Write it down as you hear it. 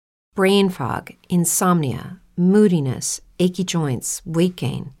brain fog, insomnia, moodiness, achy joints, weight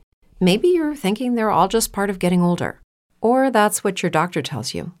gain. Maybe you're thinking they're all just part of getting older, or that's what your doctor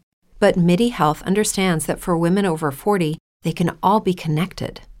tells you. But MIDI Health understands that for women over 40, they can all be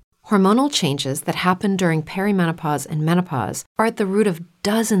connected. Hormonal changes that happen during perimenopause and menopause are at the root of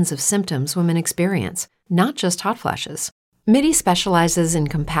dozens of symptoms women experience, not just hot flashes. MIDI specializes in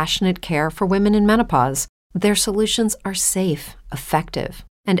compassionate care for women in menopause. Their solutions are safe, effective,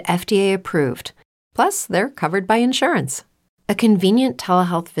 and FDA approved. Plus, they're covered by insurance. A convenient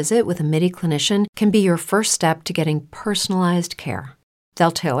telehealth visit with a MIDI clinician can be your first step to getting personalized care.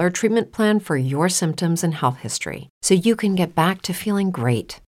 They'll tailor a treatment plan for your symptoms and health history so you can get back to feeling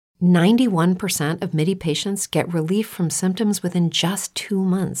great. 91% of MIDI patients get relief from symptoms within just 2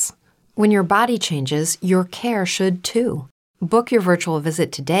 months. When your body changes, your care should too. Book your virtual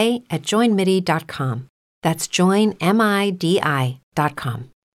visit today at joinmidi.com. That's joinmidi.com.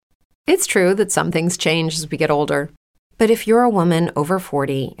 It's true that some things change as we get older. But if you're a woman over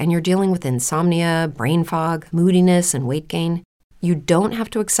 40 and you're dealing with insomnia, brain fog, moodiness, and weight gain, you don't have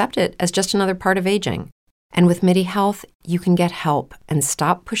to accept it as just another part of aging. And with MIDI Health, you can get help and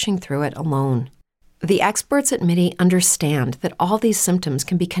stop pushing through it alone. The experts at MIDI understand that all these symptoms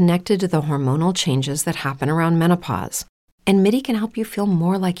can be connected to the hormonal changes that happen around menopause, and MIDI can help you feel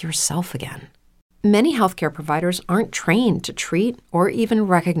more like yourself again. Many healthcare providers aren't trained to treat or even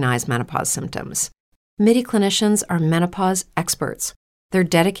recognize menopause symptoms. MIDI clinicians are menopause experts. They're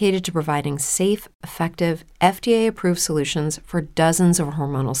dedicated to providing safe, effective, FDA-approved solutions for dozens of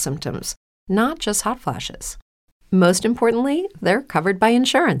hormonal symptoms, not just hot flashes. Most importantly, they're covered by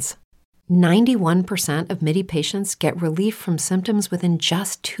insurance. 91% of MIDI patients get relief from symptoms within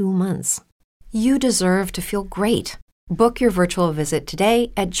just 2 months. You deserve to feel great. Book your virtual visit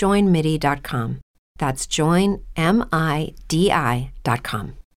today at joinmidi.com. That's joinmidi.com.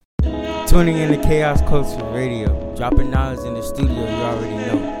 Tuning in to Chaos Culture Radio, dropping knowledge in the studio, you already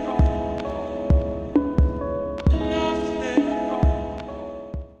know.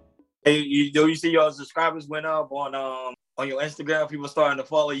 Hey, you see your subscribers went up on your Instagram. People starting to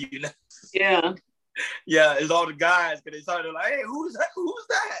follow you now. Yeah. Yeah, it's all the guys because they started like, hey, who's that? Who's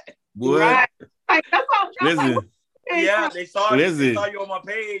that? What? Right. Like, that's all I'm Listen. like, Yeah, they saw Listen. you on my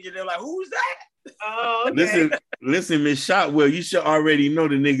page and they're like, who's that? oh, okay. Listen, Miss Shotwell, you should already know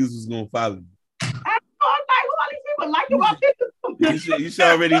the niggas was gonna follow you. I was like, who are these people liking my pictures? You should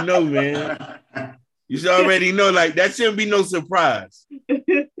already know, man. You should already know. Like that shouldn't be no surprise.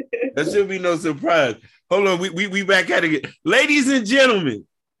 That shouldn't be no surprise. Hold on, we back at it again, ladies and gentlemen.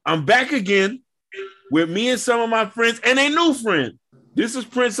 I'm back again with me and some of my friends and a new friend. This is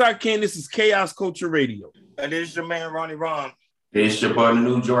Prince Arcane. This is Chaos Culture Radio. And this is your man Ronnie Ron. It's your boy, the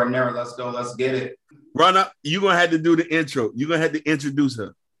new Jordanera. Let's go. Let's get it. Ronna, you're gonna have to do the intro. You're gonna have to introduce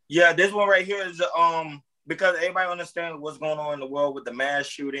her. Yeah, this one right here is because everybody understands what's going on in the world with the mass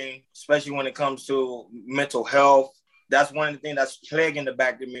shooting, especially when it comes to mental health. That's one of the things that's plaguing the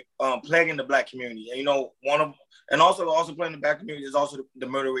black community. And also plaguing the black community is also the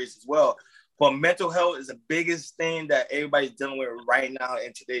murder rates as well. But mental health is the biggest thing that everybody's dealing with right now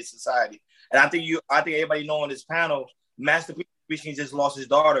in today's society. And I think everybody know on this panel, Master P recently just lost his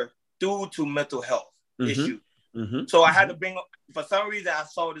daughter due to mental health issue. Mm-hmm. So I had to bring up, for some reason, I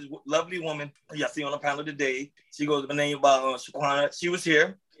saw this lovely woman y'all see on the panel today. She goes by the name of Shaquana. She was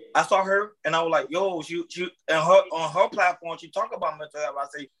here. I saw her and I was like, yo, she and on her platform, she talked about mental health. I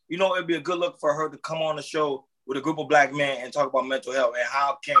say, it'd be a good look for her to come on the show with a group of black men and talk about mental health and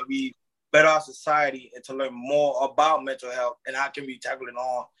how can we better our society and to learn more about mental health and how can we tackle it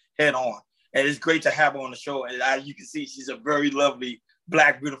on head on. And it's great to have her on the show. And as you can see, she's a very lovely,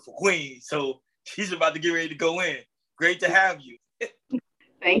 black, beautiful queen. So she's about to get ready to go in. Great to have you.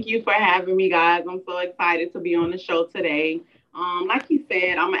 Thank you for having me, guys. I'm so excited to be on the show today. Like you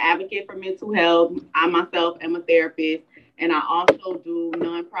said, I'm an advocate for mental health. I myself am a therapist, and I also do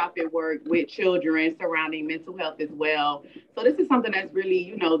nonprofit work with children surrounding mental health as well. So this is something that's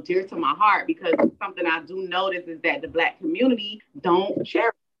really, dear to my heart because something I do notice is that the Black community don't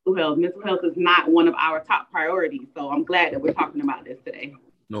share mental health. Mental health is not one of our top priorities. So I'm glad that we're talking about this today.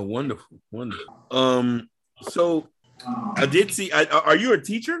 No, wonderful. So I did see. Are you a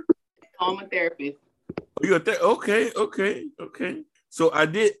teacher? I'm a therapist. You're okay. So I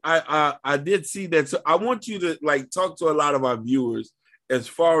did see that. So I want you to talk to a lot of our viewers as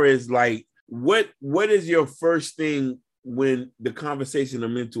far as what is your first thing when the conversation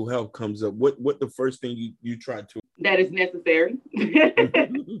of mental health comes up? What the first thing you try to? That is necessary.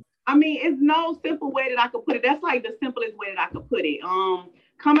 I mean, it's no simple way that I could put it. That's like the simplest way that I could put it.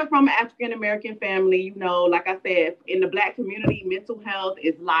 coming from an African American family, you know, like I said, in the Black community, mental health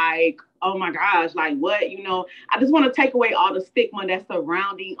is like, oh my gosh, like what, you know, I just want to take away all the stigma that's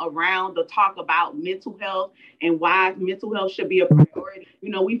surrounding around the talk about mental health and why mental health should be a priority. You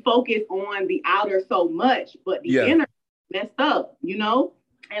know, we focus on the outer so much, but the inner messed up, you know?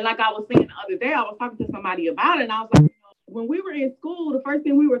 And like I was saying the other day, I was talking to somebody about it, and I was like, when we were in school, the first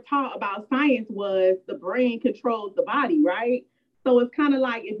thing we were taught about science was the brain controls the body, right? So it's kind of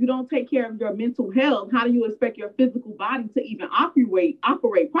like, if you don't take care of your mental health, how do you expect your physical body to even operate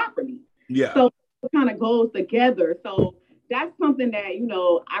properly? Yeah. So it kind of goes together. So that's something that, you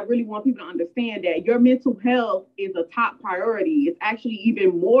know, I really want people to understand, that your mental health is a top priority. It's actually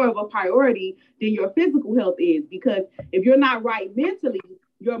even more of a priority than your physical health is, because if you're not right mentally,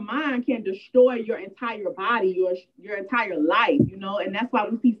 your mind can destroy your entire body, your entire life, you know, and that's why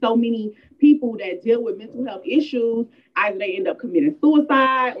we see so many people that deal with mental health issues. Either they end up committing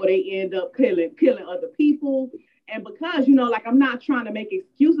suicide or they end up killing other people. And because, you know, like, I'm not trying to make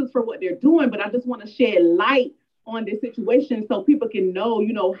excuses for what they're doing, but I just want to shed light on this situation so people can know,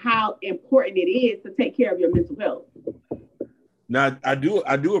 you know, how important it is to take care of your mental health. Now, I do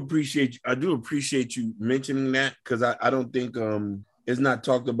appreciate you mentioning that, because I don't think it's not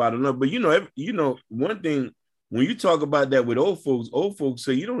talked about enough. But you know, one thing, when you talk about that with old folks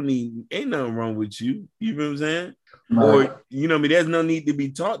say ain't nothing wrong with you. You know what I'm saying? Right. Or, you know, there's no need to be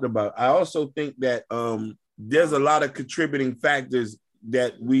talked about. I also think that there's a lot of contributing factors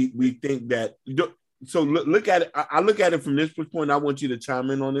that we think that. So look at it. I look at it from this point. I want you to chime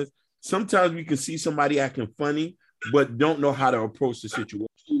in on this. Sometimes we can see somebody acting funny, but don't know how to approach the situation.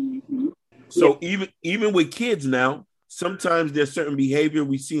 Mm-hmm. So even with kids now, sometimes there's certain behavior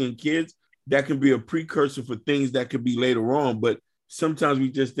we see in kids that can be a precursor for things that could be later on. But sometimes we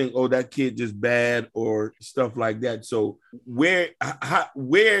just think, oh, that kid just bad or stuff like that. So where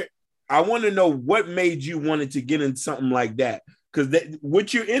I want to know what made you wanted to get in something like that. Because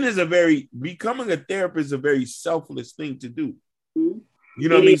what you're in is becoming a therapist is a very selfless thing to do. Mm-hmm. You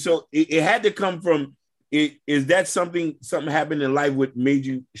know what I mean? So it had to come from it. Is that something happened in life what made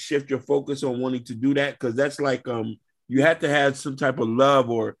you shift your focus on wanting to do that? Because that's like, you had to have some type of love,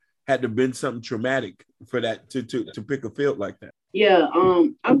 or had to been something traumatic for that to pick a field like that. Yeah,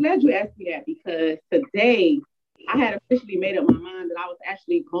 I'm glad you asked me that, because today I had officially made up my mind that I was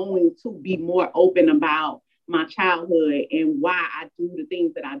actually going to be more open about my childhood and why I do the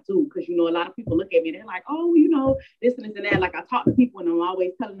things that I do. Because, you know, a lot of people look at me and they're like, oh, you know, this and this and that. Like, I talk to people and I'm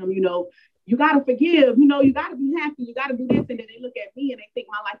always telling them, you know, you got to forgive, you know, you got to be happy, you got to do this. And then they look at me and they think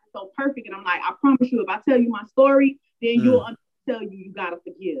my life is so perfect. And I'm like, I promise you, if I tell you my story, then you'll tell you got to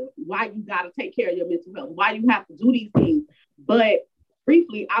forgive, why you got to take care of your mental health, why you have to do these things. But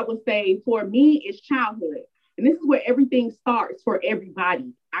briefly, I would say for me, it's childhood. And this is where everything starts for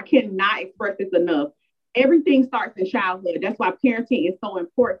everybody. I cannot express this enough. Everything starts in childhood. That's why parenting is so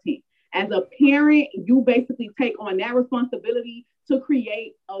important. As a parent, you basically take on that responsibility to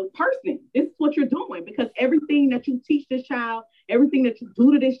create a person. This is what you're doing, because everything that you teach this child, everything that you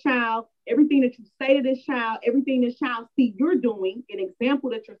do to this child, everything that you say to this child, everything this child see you're doing, an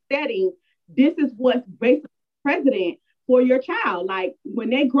example that you're setting, this is what's basically present for your child. Like, when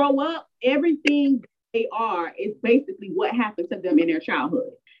they grow up, everything they are is basically what happened to them in their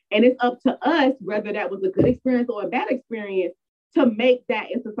childhood. And it's up to us, whether that was a good experience or a bad experience, to make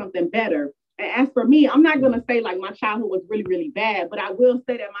that into something better. And as for me, I'm not going to say like my childhood was really, really bad, but I will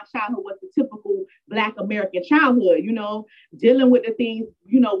say that my childhood was the typical Black American childhood, you know, dealing with the things,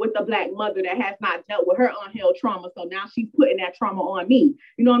 you know, with the Black mother that has not dealt with her unhealed trauma. So now she's putting that trauma on me.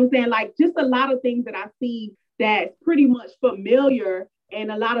 You know what I'm saying? Like, just a lot of things that I see that's pretty much familiar.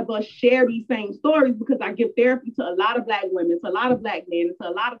 And a lot of us share these same stories because I give therapy to a lot of Black women, to a lot of Black men, to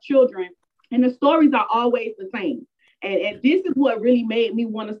a lot of children. And the stories are always the same. And this is what really made me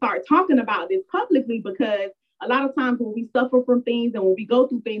want to start talking about this publicly, because a lot of times when we suffer from things and when we go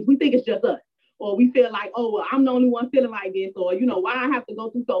through things, we think it's just us. Or we feel like, oh, well, I'm the only one feeling like this, or, you know, why I have to go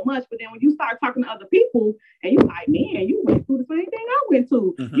through so much. But then when you start talking to other people and you're like, man, you went through the same thing I went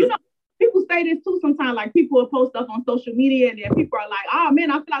through. Mm-hmm. You know, people say this too sometimes, like people will post stuff on social media and then people are like, oh man,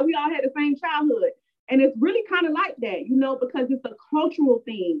 I feel like we all had the same childhood. And it's really kind of like that, you know, because it's a cultural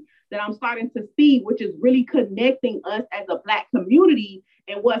thing that I'm starting to see, which is really connecting us as a Black community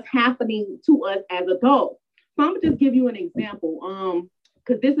and what's happening to us as adults. So I'm gonna just give you an example,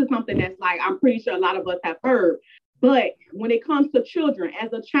 because this is something that's like, I'm pretty sure a lot of us have heard. But when it comes to children,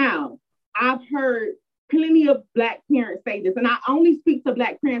 as a child, I've heard plenty of Black parents say this, and I only speak to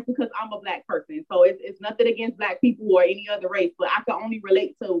Black parents because I'm a Black person. So it's nothing against Black people or any other race, but I can only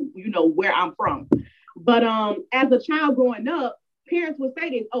relate to, you know, where I'm from. But as a child growing up, parents would say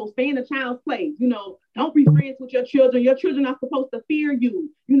this, oh, stay in a child's place. You know, don't be friends with your children. Your children are supposed to fear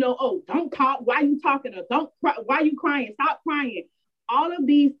you. You know, oh, don't talk. Why you talking? Or don't cry. Why you crying? Stop crying. All of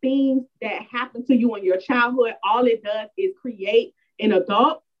these things that happen to you in your childhood, all it does is create an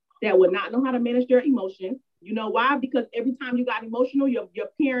adult that will not know how to manage their emotions. You know why? Because every time you got emotional, your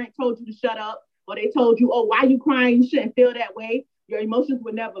parent told you to shut up, or they told you, oh, why you crying? You shouldn't feel that way. Your emotions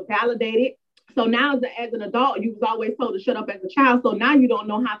were never validated. So now as an adult, you was always told to shut up as a child. So now you don't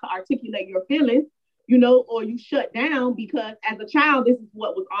know how to articulate your feelings, you know, or you shut down because as a child, this is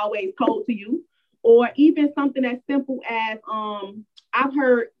what was always told to you. Or even something as simple as, I've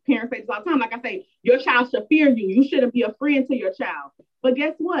heard parents say this all the time, like I say, your child should fear you. You shouldn't be a friend to your child. But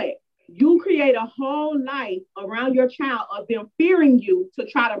guess what? You create a whole life around your child of them fearing you to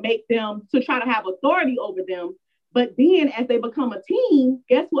try to have authority over them. But then as they become a teen,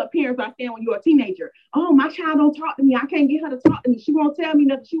 guess what parents are saying when you're a teenager? Oh, my child don't talk to me. I can't get her to talk to me. She won't tell me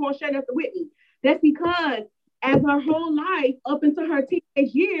nothing. She won't share nothing with me. That's because as her whole life, up into her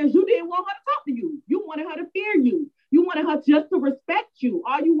teenage years, you didn't want her to talk to you. You wanted her to fear you. You wanted her just to respect you.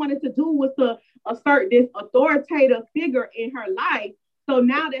 All you wanted to do was to assert this authoritative figure in her life. So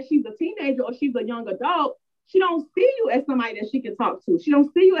now that she's a teenager or she's a young adult, she don't see you as somebody that she can talk to. She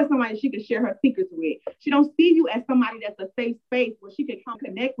don't see you as somebody she can share her secrets with. She don't see you as somebody that's a safe space where she can come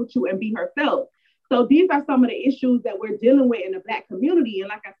connect with you and be herself. So these are some of the issues that we're dealing with in the Black community. And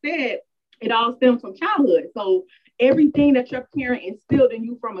like I said, it all stems from childhood. So everything that your parent instilled in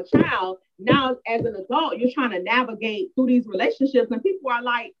you from a child, now as an adult, you're trying to navigate through these relationships. And people are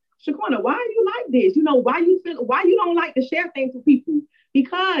like, Shaquana, why are you like this? You know, why you don't like to share things with people?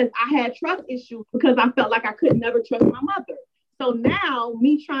 Because I had trust issues because I felt like I could never trust my mother. So now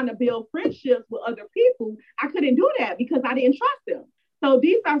me trying to build friendships with other people, I couldn't do that because I didn't trust them. So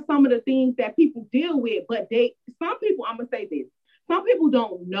these are some of the things that people deal with, but some people, I'm going to say this, some people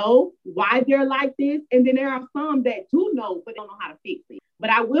don't know why they're like this. And then there are some that do know, but don't know how to fix it. But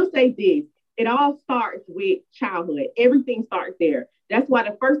I will say this, it all starts with childhood. Everything starts there. That's why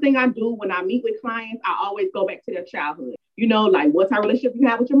the first thing I do when I meet with clients, I always go back to their childhood. You know, like what's our relationship you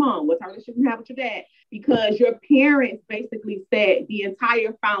have with your mom? What's our relationship you have with your dad? Because your parents basically set the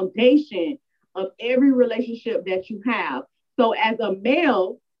entire foundation of every relationship that you have. So as a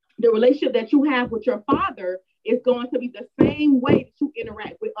male, the relationship that you have with your father is going to be the same way that you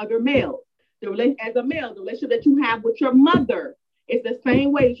interact with other males. As a male, the relationship that you have with your mother is the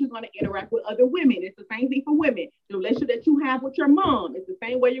same way that you're going to interact with other women. It's the same thing for women. The relationship that you have with your mom is the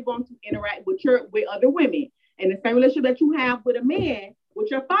same way you're going to interact with other women. And the same relationship that you have with a man,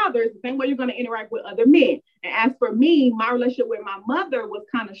 with your father, is the same way you're going to interact with other men. And as for me, my relationship with my mother was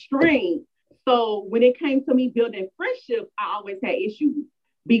kind of strained. So when it came to me building friendships, I always had issues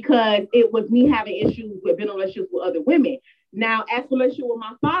because it was me having issues with building relationships with other women. Now, as for relationship with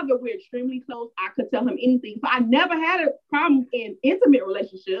my father, we're extremely close. I could tell him anything. So I never had a problem in intimate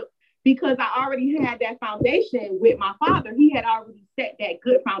relationships because I already had that foundation with my father. He had already set that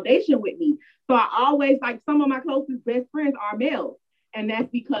good foundation with me. So I always, like, some of my closest best friends are males. And that's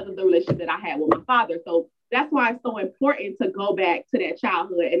because of the relationship that I had with my father. So that's why it's so important to go back to that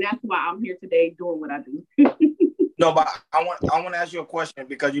childhood. And that's why I'm here today doing what I do. No, but I want to ask you a question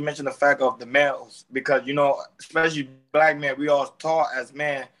because you mentioned the fact of the males. Because, you know, especially Black men, we all taught as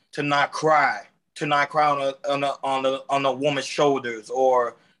men to not cry on a woman's shoulders,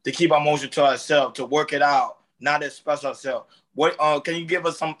 or to keep our emotion to ourselves, to work it out, not express ourselves. What can you give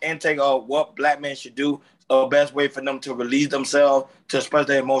us some intake of what Black men should do, the best way for them to release themselves, to express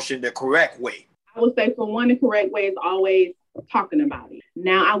their emotion the correct way? I would say for one, the correct way is always talking about it.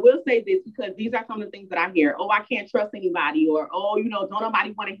 Now, I will say this because these are some of the things that I hear. Oh, I can't trust anybody, or, oh, you know, don't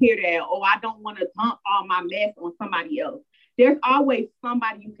nobody want to hear that. Oh, I don't want to dump all my mess on somebody else. There's always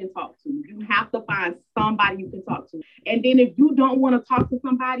somebody you can talk to. You have to find somebody you can talk to. And then if you don't want to talk to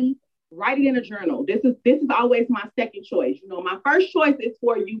somebody, write it in a journal. This is always my second choice. You know, my first choice is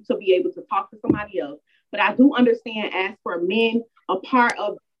for you to be able to talk to somebody else. But I do understand, as for men, a part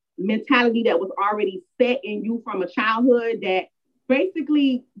of mentality that was already set in you from a childhood, that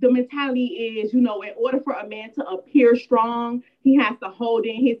basically the mentality is, you know, in order for a man to appear strong, he has to hold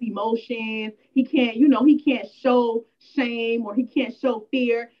in his emotions. He can't show shame, or he can't show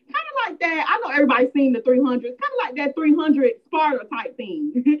fear. Kind of like that. I know everybody's seen the 300, kind of like that 300 Sparta type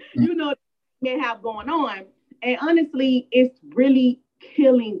thing, you know, men have going on. And honestly, it's really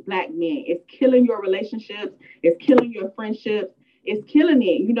killing Black men. It's killing your relationships. It's killing your friendships. It's killing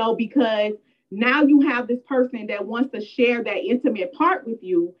it, you know, because now you have this person that wants to share that intimate part with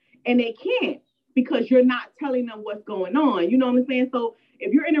you, and they can't. because you're not telling them what's going on. You know what I'm saying? So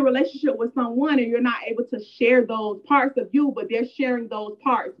if you're in a relationship with someone and you're not able to share those parts of you, but they're sharing those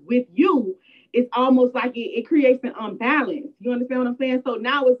parts with you, it's almost like it creates an unbalance. You understand what I'm saying? So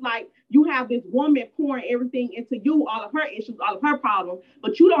now it's like you have this woman pouring everything into you, all of her issues, all of her problems,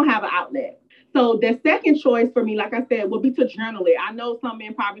 but you don't have an outlet. So the second choice for me, like I said, would be to journal it. I know some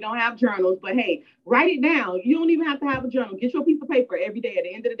men probably don't have journals, but hey, write it down. You don't even have to have a journal. Get your piece of paper every day at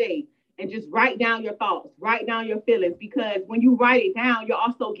the end of the day and just write down your thoughts, write down your feelings, because when you write it down, you're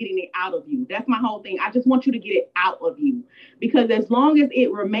also getting it out of you. That's my whole thing. I just want you to get it out of you, because as long as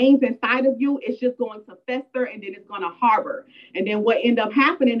it remains inside of you, it's just going to fester, and then it's going to harbor. And then what end up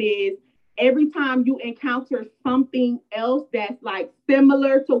happening is every time you encounter something else that's like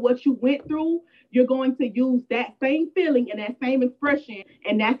similar to what you went through, you're going to use that same feeling and that same expression,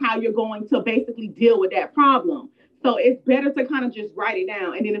 and that's how you're going to basically deal with that problem. So it's better to kind of just write it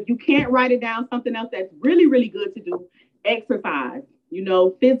down. And then if you can't write it down, something else that's really, really good to do, exercise,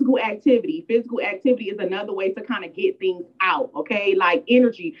 physical activity. Physical activity is another way to kind of get things out, okay? Like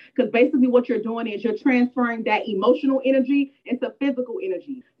energy, because basically what you're doing is you're transferring that emotional energy into physical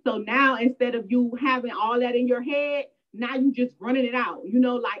energy. So now instead of you having all that in your head, now you just running it out.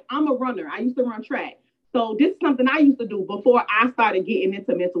 Like I'm a runner. I used to run track. So this is something I used to do before I started getting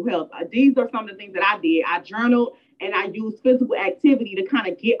into mental health. These are some of the things that I did. I journaled and I used physical activity to kind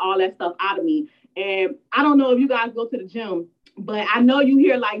of get all that stuff out of me. And I don't know if you guys go to the gym, but I know you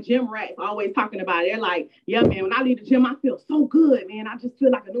hear like gym rats always talking about it. They're like, yeah, man, when I leave the gym, I feel so good, man. I just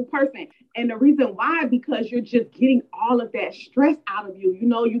feel like a new person. And the reason why, because you're just getting all of that stress out of you.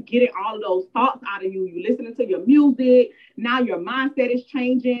 You're getting all of those thoughts out of you. You're listening to your music. Now your mindset is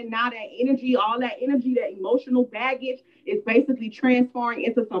changing. Now that energy, all that energy, that emotional baggage is basically transferring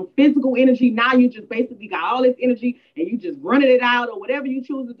into some physical energy. Now you just basically got all this energy and you just running it out, or whatever you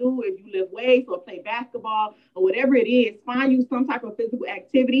choose to do. If you lift weights or play basketball or whatever it is, find you some type of physical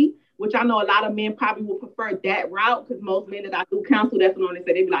activity, which I know a lot of men probably will prefer that route, because most men that I do counsel, that's what they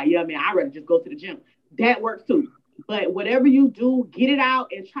say. They be like, yeah, man, I'd rather just go to the gym. That works too. But whatever you do, get it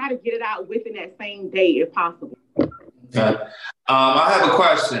out and try to get it out within that same day if possible. Okay. I have a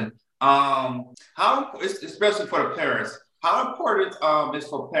question. How, especially for the parents, how important is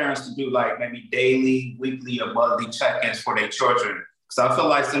for parents to do like maybe daily, weekly, or monthly check-ins for their children? Because I feel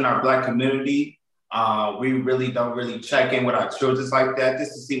like in our Black community, we really don't check in with our children like that,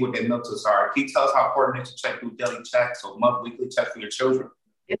 just to see what their mentals are. Can you tell us how important it is to check through daily checks or weekly checks for your children?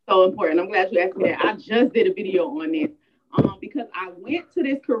 It's so important. I'm glad you asked me that. I just did a video on this because I went to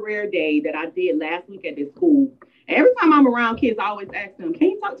this career day that I did last week at this school. And every time I'm around kids, I always ask them, can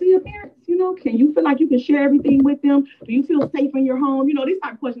you talk to your parents? Can you feel like you can share everything with them? Do you feel safe in your home? These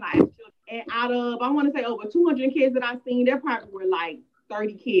type of questions I ask children. And out of, I want to say over 200 kids that I've seen, there probably were like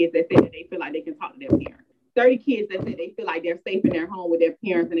 30 kids that said that they feel like they can talk to their parents. 30 kids that said they feel like they're safe in their home with their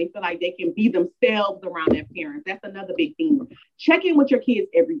parents and they feel like they can be themselves around their parents. That's another big thing. Check in with your kids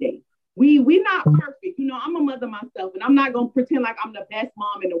every day. We're not perfect. I'm a mother myself, and I'm not going to pretend like I'm the best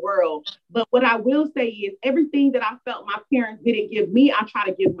mom in the world. But what I will say is everything that I felt my parents didn't give me, I try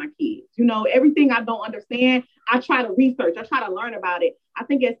to give my kids. Everything I don't understand, I try to research. I try to learn about it. I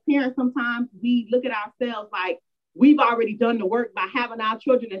think as parents, sometimes we look at ourselves like we've already done the work by having our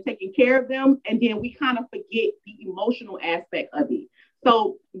children and taking care of them. And then we kind of forget the emotional aspect of it.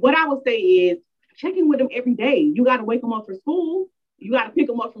 So what I would say is checking with them every day. You got to wake them up for school. You got to pick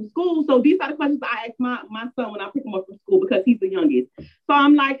them up from school. So these are the questions I ask my son when I pick him up from school, because he's the youngest. So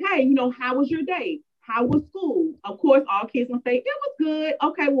I'm like, hey, how was your day? How was school? Of course, all kids will say, it was good.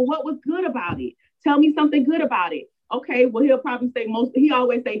 Okay, well, what was good about it? Tell me something good about it. Okay, well, he'll probably say he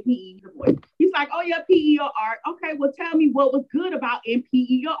always say PE. He's like, oh yeah, PE or art. Okay, well, tell me what was good about in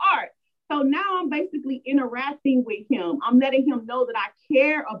PE or art. So now I'm basically interacting with him. I'm letting him know that I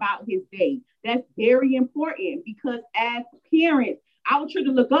care about his day. That's very important, because as parents, our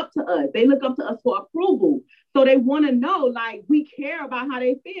children look up to us. They look up to us for approval. So they want to know, like, we care about how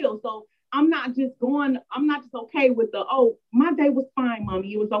they feel. So I'm not just okay with my day was fine,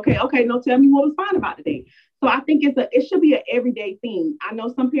 mommy. It was okay. Okay, no, tell me what was fine about the day. So I think it should be an everyday thing. I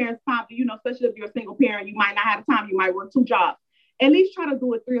know some parents probably, especially if you're a single parent, you might not have time. You might work 2 jobs. At least try to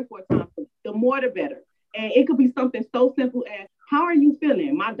do it 3 or 4 times. The more, the better. And it could be something so simple as, how are you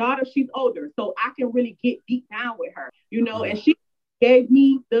feeling? My daughter, she's older, so I can really get deep down with her, and she gave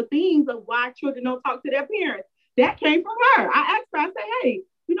me the things of why children don't talk to their parents. That came from her. I asked her, I said, hey,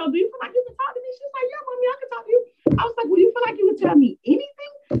 do you feel like you can talk to me? She's like, yeah, mommy, I can talk to you. I was like, well, you feel like you can tell me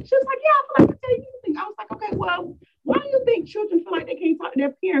anything? She was like, yeah, I feel like I can tell you anything. I was like, okay, well, why do you think children feel like they can't talk to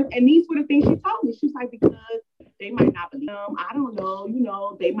their parents? And these were the things she told me. She was like, because they might not believe them. I don't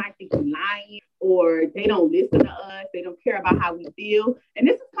know, they might think you're lying, or they don't listen to us. They don't care about how we feel. And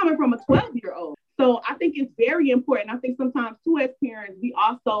this is coming from a 12-year-old. So I think it's very important. I think sometimes too, as parents, we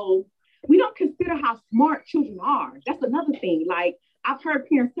don't consider how smart children are. That's another thing. Like, I've heard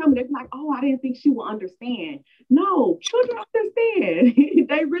parents tell me, they're like, oh, I didn't think she would understand. No, children understand.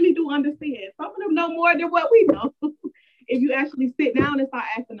 They really do understand. Some of them know more than what we know. If you actually sit down and start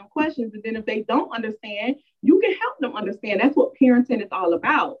asking them questions, and then if they don't understand, you can help them understand. That's what parenting is all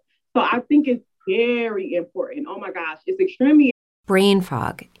about. So I think it's very important. Oh my gosh, it's extremely. Brain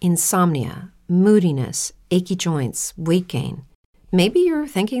fog, insomnia, moodiness, achy joints, weight gain. Maybe you're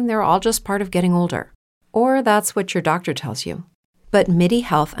thinking they're all just part of getting older, or that's what your doctor tells you. But MIDI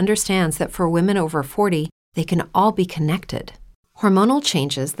Health understands that for women over 40, they can all be connected. Hormonal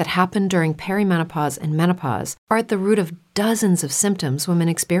changes that happen during perimenopause and menopause are at the root of dozens of symptoms women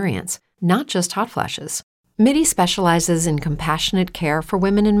experience, not just hot flashes. MIDI specializes in compassionate care for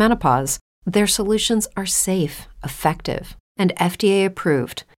women in menopause. Their solutions are safe, effective, and FDA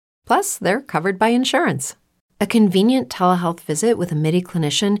approved. Plus, they're covered by insurance. A convenient telehealth visit with a MIDI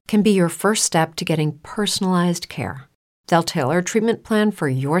clinician can be your first step to getting personalized care. They'll tailor a treatment plan for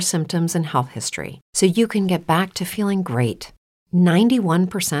your symptoms and health history so you can get back to feeling great.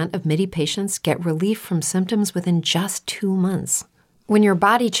 91% of MIDI patients get relief from symptoms within just 2 months. When your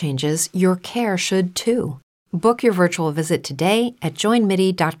body changes, your care should too. Book your virtual visit today at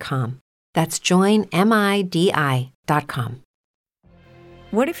joinmidi.com. That's joinmidi.com.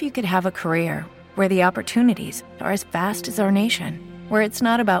 What if you could have a career where the opportunities are as vast as our nation, where it's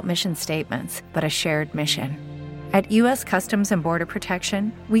not about mission statements, but a shared mission? At U.S. Customs and Border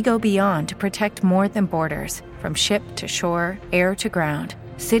Protection, we go beyond to protect more than borders. From ship to shore, air to ground,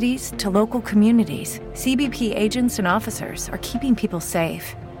 cities to local communities, CBP agents and officers are keeping people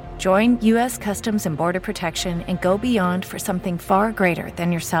safe. Join U.S. Customs and Border Protection and go beyond for something far greater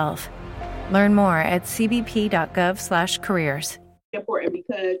than yourself. Learn more at cbp.gov/careers. Important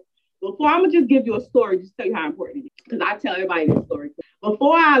because before, I'm gonna just give you a story, just tell you how important it is. Because I tell everybody this story.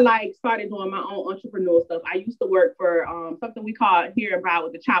 Before I started doing my own entrepreneurial stuff, I used to work for something we call here in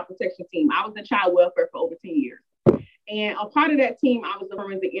Broward the Child Protection Team. I was in child welfare for over 10 years. And a part of that team, I was a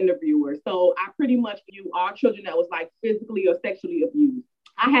forensic interviewer. So I pretty much viewed all children that was like physically or sexually abused.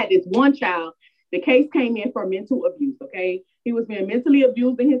 I had this one child, the case came in for mental abuse, okay? He was being mentally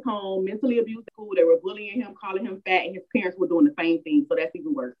abused in his home, mentally abused at school. They were bullying him, calling him fat, and his parents were doing the same thing. So that's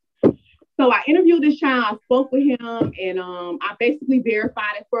even worse. So I interviewed this child, I spoke with him, and I basically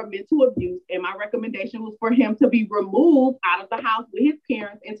verified it for mental abuse. And my recommendation was for him to be removed out of the house with his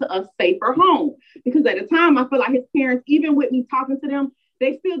parents into a safer home. Because at the time, I feel like his parents, even with me talking to them,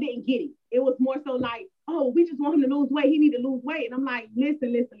 they still didn't get it. It was more so like, oh, we just want him to lose weight. He need to lose weight. And I'm like,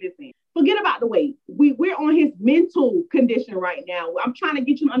 listen. Forget about the weight. We're on his mental condition right now. I'm trying to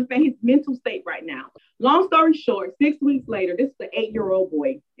get you to understand his mental state right now. Long story short, 6 weeks later, this is an 8-year-old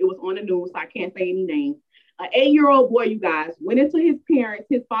boy. It was on the news, so I can't say any names. An 8-year-old boy, you guys, went into his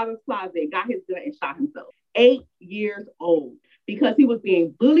father's closet, got his gun and shot himself. 8 years old, because he was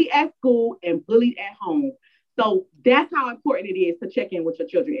being bullied at school and bullied at home. So that's how important it is to check in with your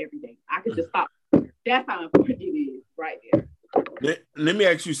children every day. I could just stop. That's how important it is right there. Let me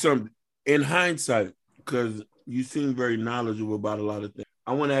ask you something. In hindsight, because you seem very knowledgeable about a lot of things,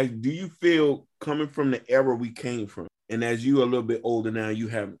 I want to ask, do you feel, coming from the era we came from, and as you are a little bit older now, you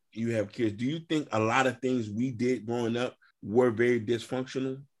have kids, do you think a lot of things we did growing up were very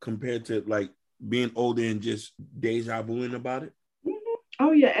dysfunctional compared to like being older and just deja vuing about it? Mm-hmm.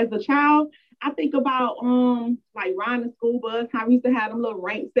 Oh yeah, as a child, I think about like riding the school bus, how we used to have them little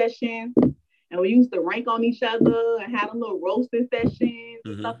rank sessions, and we used to rank on each other and have them little roasting sessions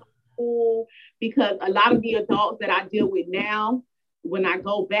and stuff like school, because a lot of the adults that I deal with now, when I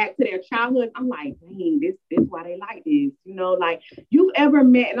go back to their childhood, I'm like, dang, this why they like this. You know, like, you've ever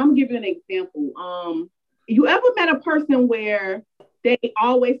met, and I'm gonna give you an example. You ever met a person where they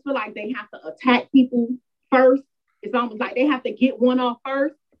always feel like they have to attack people first? It's almost like they have to get one off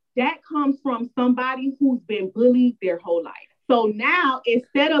first. That comes from somebody who's been bullied their whole life. So now,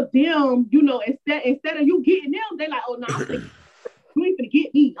 instead of them, you know, instead of you getting them, they're like, oh no, you ain't finna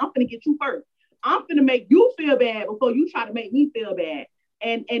get me. I'm finna get you first. I'm finna make you feel bad before you try to make me feel bad.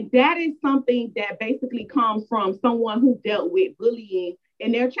 And that is something that basically comes from someone who dealt with bullying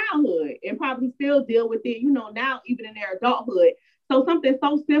in their childhood and probably still deal with it, you know, now even in their adulthood. So something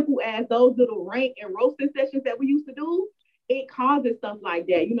so simple as those little rank and roasting sessions that we used to do, it causes stuff like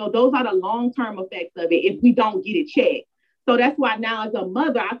that. You know, those are the long-term effects of it if we don't get it checked. So that's why now as a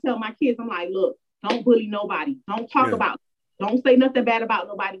mother, I tell my kids, I'm like, look, don't bully nobody. Don't talk about, don't say nothing bad about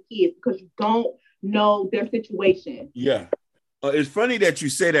nobody's kids because you don't know their situation. Yeah. It's funny that you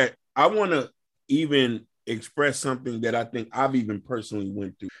say that. I want to even express something that I think I've even personally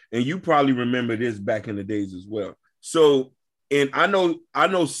went through. And you probably remember this back in the days as well. So, and I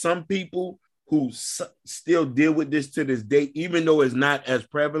know some people who still deal with this to this day, even though it's not as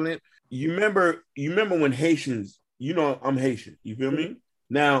prevalent. You remember when Haitians, I'm Haitian, you feel me?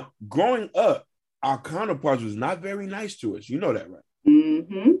 Now, growing up, our counterparts was not very nice to us. You know that, right?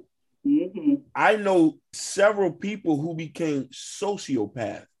 Mm-hmm. Mm-hmm. I know several people who became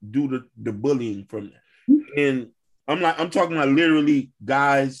sociopaths due to the bullying from that. And I'm talking about literally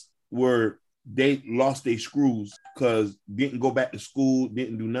guys where they lost their screws because didn't go back to school,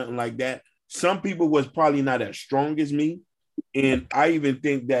 didn't do nothing like that. Some people was probably not as strong as me. And I even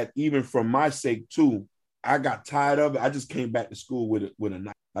think that even for my sake too, I got tired of it. I just came back to school with a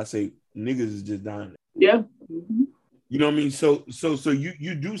knife. I say niggas is just dying. Yeah. Mm-hmm. You know what I mean? So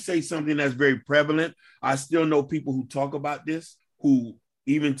you do say something that's very prevalent. I still know people who talk about this, who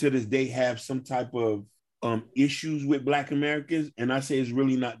even to this day have some type of issues with Black Americans. And I say it's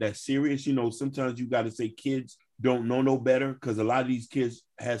really not that serious. Sometimes you got to say kids don't know no better because a lot of these kids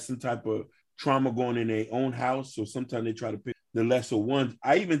have some type of trauma going in their own house. So sometimes they try to pick the lesser ones.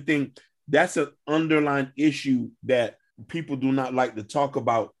 I even think that's an underlying issue that people do not like to talk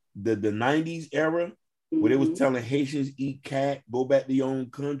about, the 90s era, where they was telling Haitians, eat cat, go back to your own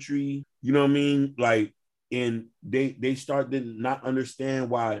country. You know what I mean? Like, and they start to not understand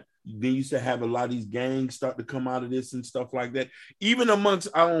why they used to have a lot of these gangs start to come out of this and stuff like that, even amongst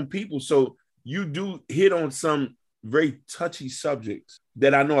our own people. So you do hit on some very touchy subjects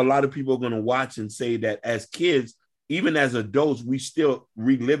that I know a lot of people are going to watch and say that as kids, even as adults, we still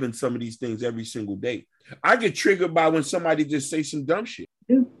reliving some of these things every single day. I get triggered by when somebody just say some dumb shit.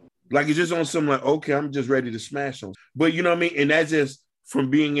 Yeah. Like it's just on some like, okay, I'm just ready to smash them. But you know what I mean? And that's just from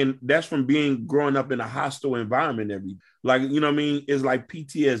being growing up in a hostile environment like, you know what I mean? It's like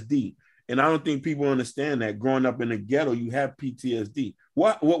PTSD. And I don't think people understand that growing up in a ghetto, you have PTSD.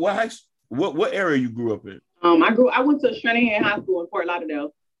 What area you grew up in? I went to Shanahan High School in Fort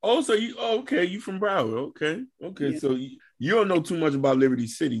Lauderdale. Oh, so you from Broward. Okay. Yeah. So you don't know too much about Liberty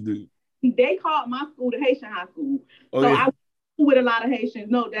City, do you? They called my school the Haitian High School. Oh, so yeah. I went with a lot of Haitians.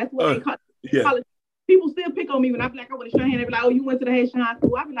 No, that's what they call it. Yeah. People still pick on me when I be like, I went to Shanahan. They be like, oh, you went to the Haitian High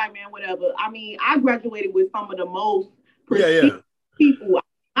School. I be like, man, whatever. I mean, I graduated with some of the most prestigious people.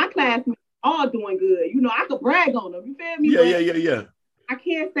 My classmates all doing good. I could brag on them. You feel me? Yeah. I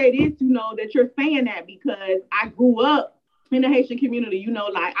can't say this, that you're saying that because I grew up in the Haitian community.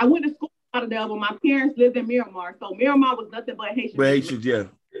 Like I went to school out of there, but my parents lived in Miramar. So Miramar was nothing but Haitian. But Haitians, yeah.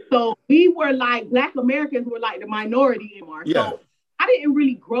 So we were like, Black Americans were like the minority in Miramar. Yeah. So I didn't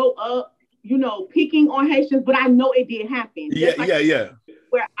really grow up, picking on Haitians, but I know it did happen. Yeah.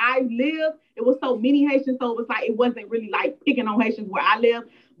 Where I lived, it was so many Haitians, so it was like, it wasn't really like picking on Haitians where I live.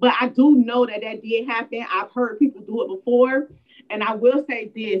 But I do know that did happen. I've heard people do it before. And I will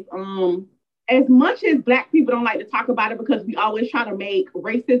say this, as much as Black people don't like to talk about it because we always try to make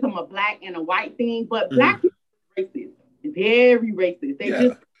racism a Black and a white thing, but Black people are racist, very racist. They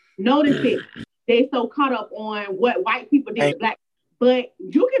just notice it. They so caught up on what white people did to Black. But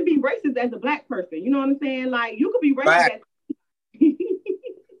you can be racist as a Black person. You know what I'm saying? Like you could be racist.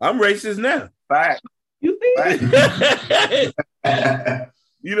 I'm racist now. Fact. You see?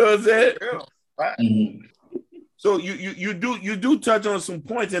 You know what I'm saying? Mm-hmm. So you do touch on some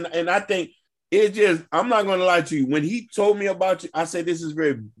points, and I think it's just, I'm not gonna lie to you. When he told me about you, I said this is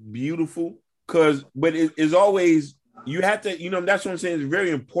very beautiful but it's always, you have to, that's what I'm saying. It's very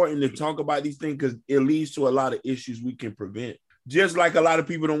important to talk about these things because it leads to a lot of issues we can prevent. Just like a lot of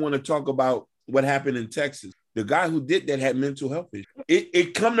people don't want to talk about what happened in Texas. The guy who did that had mental health issues.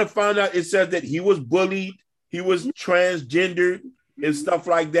 It come to find out, it says that he was bullied, he was transgendered and stuff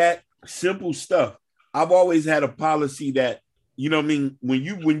like that. Simple stuff. I've always had a policy that, you know what I mean, when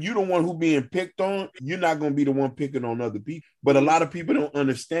you're the one who being picked on, you're not going to be the one picking on other people. But a lot of people don't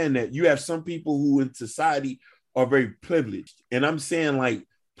understand that. You have some people who in society are very privileged. And I'm saying like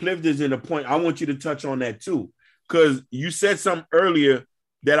privilege in a point. I want you to touch on that too. Because you said something earlier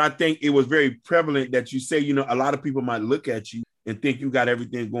that I think it was very prevalent that you say, a lot of people might look at you and think you got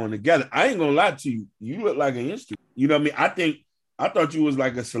everything going together. I ain't going to lie to you. You look like an instrument. You know what I mean? I thought you was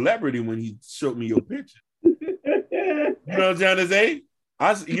like a celebrity when he showed me your picture. You know what I'm trying to say?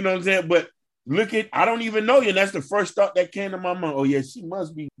 You know what I'm saying? But I don't even know you. And that's the first thought that came to my mind. Oh, yeah, she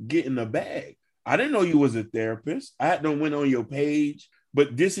must be getting a bag. I didn't know you was a therapist. I hadn't went on your page.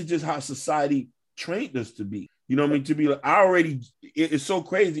 But this is just how society trained us to be. You know what I mean? To be like, it's so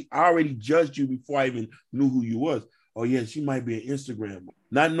crazy. I already judged you before I even knew who you was. Oh, yeah, she might be an Instagram.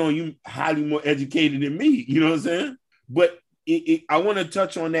 Not knowing you highly more educated than me. You know what I'm saying? But I want to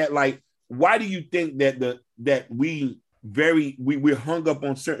touch on that. Like, why do you think that we're hung up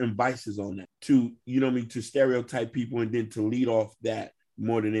on certain vices on that to, to stereotype people and then to lead off that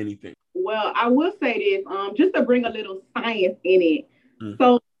more than anything? Well, I will say this, just to bring a little science in it.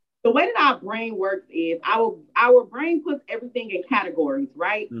 So the way that our brain works is our brain puts everything in categories,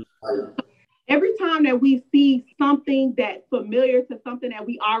 right? Every time that we see something that's familiar to something that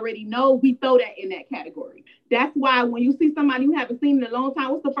we already know, we throw that in that category. That's why when you see somebody you haven't seen in a long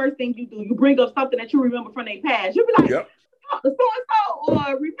time, what's the first thing you do? You bring up something that you remember from their past. You'll be like, talk to so-and-so, or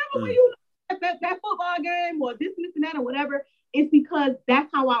remember when you at that football game, or this and that, or whatever. It's because that's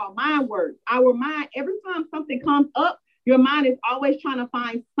how our mind works. Our mind, every time something comes up, your mind is always trying to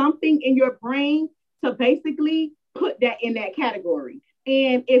find something in your brain to basically put that in that category.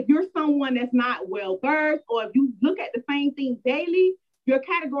 And if you're someone that's not well-versed, or if you look at the same thing daily, your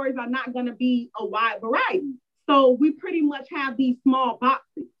categories are not going to be a wide variety. So we pretty much have these small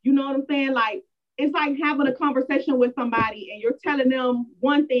boxes. You know what I'm saying? Like, it's like having a conversation with somebody and you're telling them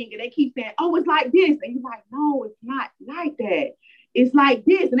one thing and they keep saying, oh, it's like this. And you're like, no, it's not like that. It's like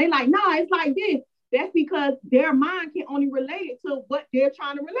this. And they're like, no, it's like this. That's because their mind can only relate it to what they're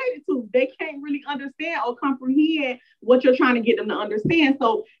trying to relate it to. They can't really understand or comprehend what you're trying to get them to understand.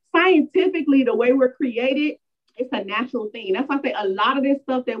 So scientifically, the way we're created, it's a natural thing. That's why I say a lot of this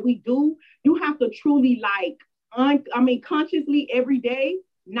stuff that we do, you have to truly consciously every day,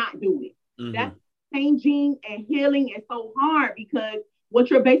 not do it. That's changing and healing is so hard, because what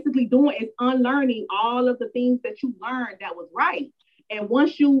you're basically doing is unlearning all of the things that you learned that was right. And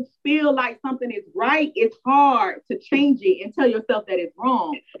once you feel like something is right, it's hard to change it and tell yourself that it's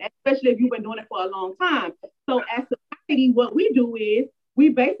wrong, especially if you've been doing it for a long time. So as society, what we do is we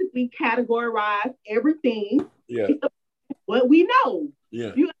basically categorize everything. What we know. You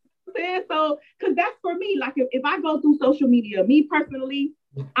know what I'm saying? So, because that's for me, like if I go through social media, me personally,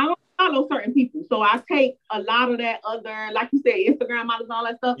 I don't follow certain people. So I take a lot of that other, like you said, Instagram models and all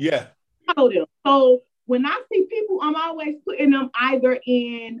that stuff. Follow them. So when I see people, I'm always putting them either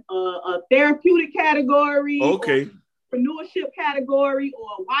in a therapeutic category, or entrepreneurship category, or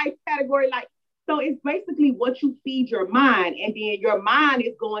a wife category. Like, so it's basically what you feed your mind, and then your mind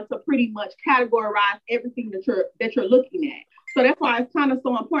is going to pretty much categorize everything that you're looking at. So that's why it's kind of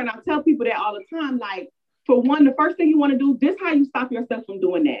so important. I tell people that all the time. Like, for one, the first thing you want to do, this is how you stop yourself from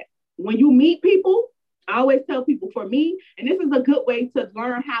doing that. When you meet people, I always tell people, for me, and this is a good way to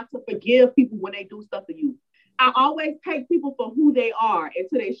learn how to forgive people when they do stuff to you. I always take people for who they are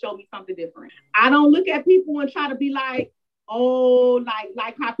until they show me something different. I don't look at people and try to be like, oh,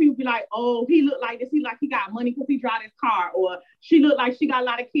 like how people be like, oh, he look like this. He like he got money because he drive his car, or she look like she got a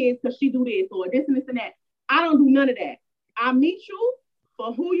lot of kids because she do this, or this and this and that. I don't do none of that. I meet you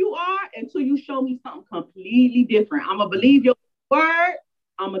for who you are until you show me something completely different. I'm going to believe your word.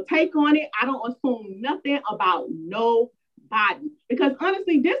 I'm going to take on it. I don't assume nothing about nobody. Because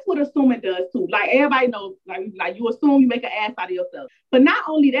honestly, this is what assuming does too. Like, everybody knows, like you assume, you make an ass out of yourself. But not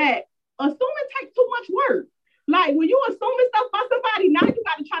only that, assuming takes too much work. Like, when you assuming stuff about somebody, now you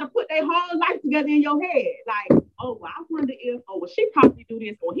got to try to put their whole life together in your head. Like, oh, well, I wonder if, oh, well, she probably do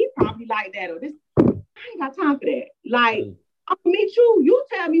this, or he probably like that, or this. I ain't got time for that. Like, I'm going to meet you. You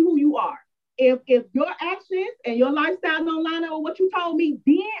tell me who you are. If your actions and your lifestyle don't line up with what you told me,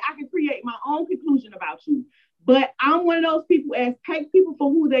 then I can create my own conclusion about you. But I'm one of those people, as take people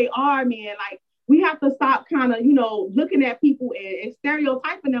for who they are, man. Like, we have to stop kind of, looking at people and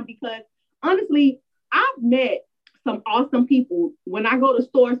stereotyping them, because honestly, I've met some awesome people when I go to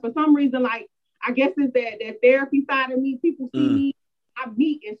stores. For some reason, like, I guess it's that therapy side of me. People see me. I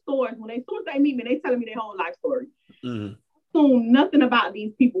meet in stores. As soon as they meet me, they telling me their whole life story. Assume nothing about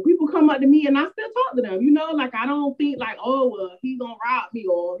these people. People come up to me and I still talk to them. Like, I don't think like, oh, well, he's gonna rob me,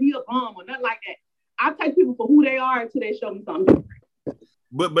 or he a bum, or nothing like that. I take people for who they are until they show me something different.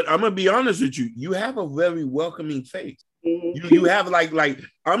 But I'm gonna be honest with you. You have a very welcoming face. You have like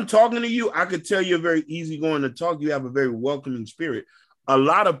I'm talking to you. I could tell you're very easygoing to talk. You have a very welcoming spirit. A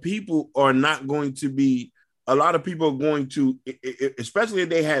lot of people are not going to be. A lot of people are going to, especially if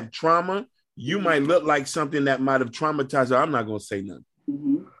they have trauma. You might look like something that might have traumatized her. I'm not going to say nothing.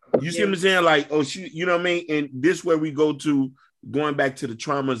 You see what I'm saying? Like, oh, she, you know what I mean? And this where we go to, going back to the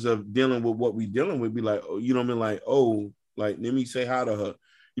traumas of dealing with what we're dealing with, be like, oh, you know what I mean? Like, oh, like, let me say hi to her.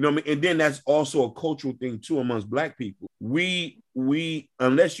 You know what I mean? And then that's also a cultural thing too amongst Black people. We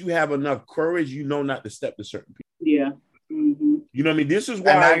unless you have enough courage, not to step to certain people. Yeah. You know what I mean? This is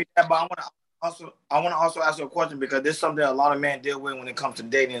why. But I want to also ask you a question, because this is something a lot of men deal with when it comes to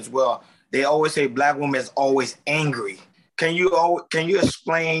dating as well. They always say Black women is always angry. Can you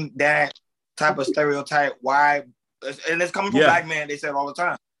explain that type of stereotype? Why? And it's coming from Black men. They say it all the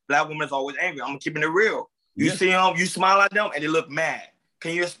time. black women is always angry. I'm keeping it real. You Yeah. see them, you smile at them, and they look mad.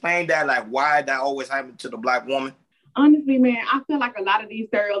 Can you explain that? Like, why that always happens to the black woman? Honestly, man, I feel like a lot of these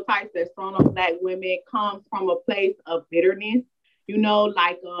stereotypes that's thrown on black women comes from a place of bitterness. You know,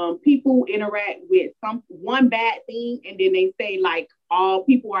 like people interact with one bad thing and then they say like all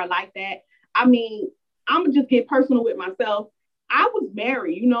people are like that. I mean, I'm gonna just get personal with myself. I was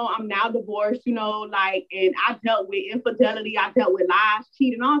married, you know, I'm now divorced, you know, like, and I dealt with infidelity, I dealt with lies,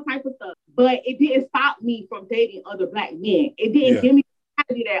 cheating, all types of stuff. But it didn't stop me from dating other black men. It didn't give me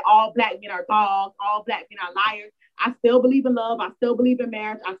the idea that all black men are dogs, all black men are liars. I still believe in love. I still believe in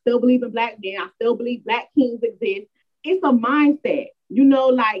marriage. I still believe in black men. I still believe black kings exist. It's a mindset, you know,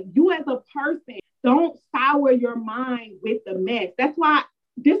 like you as a person, don't sour your mind with the mess. That's why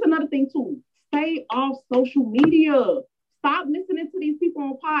this is another thing too. Stay off social media. Stop listening to these people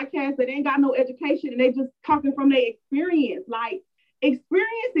on podcasts that ain't got no education and they just talking from their experience. Like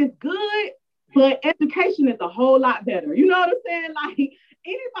experience is good, but education is a whole lot better. You know what I'm saying? Like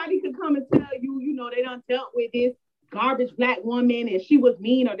anybody could come and tell you, you know, they done dealt with this garbage black woman and she was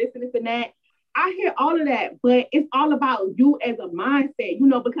mean or this and this and that. I hear all of that, but it's all about you as a mindset, you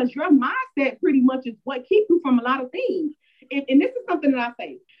know, because your mindset pretty much is what keeps you from a lot of things. And this is something that I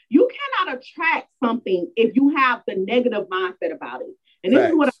say, you cannot attract something if you have the negative mindset about it. And this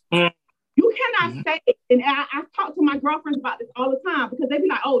is what you cannot say, and I talk to my girlfriends about this all the time because they be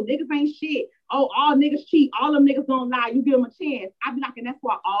like, oh, niggas ain't shit. Oh, all niggas cheat. All them niggas don't lie. You give them a chance. I be like, and that's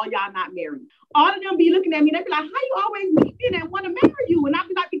why all y'all not married. All of them be looking at me. They be like, how you always meet men and want to marry you? And I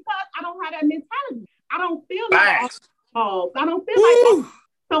be like, because I don't have that mentality. I don't feel like all. I don't feel like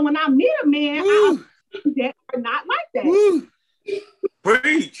so when I meet a man, I that are not like that.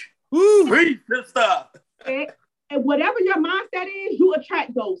 Preach. Preach this stuff. And whatever your mindset is, you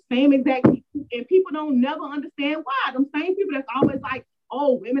attract those same exact people. And people don't never understand why. Them same people that's always like,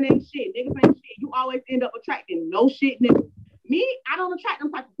 oh, women ain't shit, niggas ain't shit. You always end up attracting no shit niggas. Me, I don't attract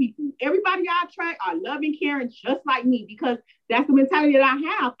them type of people. Everybody I attract are loving, caring, just like me, because that's the mentality that I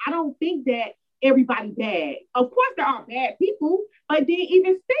have. I don't think that everybody bad. Of course there are bad people, but then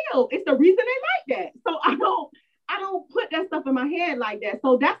even still, it's the reason they like that. So I don't put that stuff in my head like that.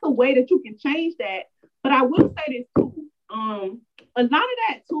 So that's a way that you can change that. But I will say this too. A lot of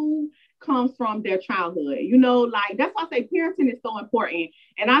that too comes from their childhood. You know, like that's why I say parenting is so important.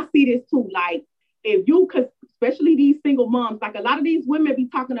 And I see this too. Like if you could, especially these single moms, like a lot of these women be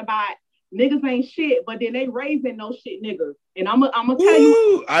talking about niggas ain't shit, but then they raising no shit niggas. And I'm gonna tell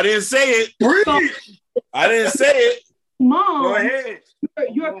you. I didn't say it. I didn't say it. Mom, go ahead.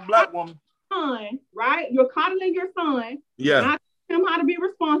 You're a black woman. Son, right? You're coddling your son. Yeah. Not him how to be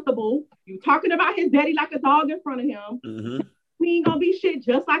responsible. You talking about his daddy like a dog in front of him. Mm-hmm. He ain't gonna be shit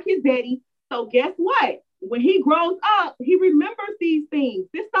just like his daddy. So guess what? When he grows up, he remembers these things.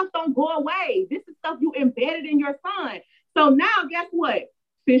 This stuff don't go away. This is stuff you embedded in your son. So now, guess what?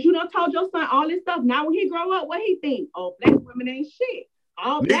 Since you done told your son all this stuff, now when he grow up, what he think? Oh, black women ain't shit.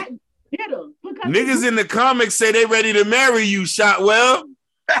 All black bitter. Niggas in the comics say they ready to marry you, Shotwell.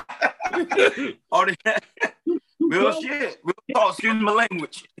 Real shit. Real talk. Excuse my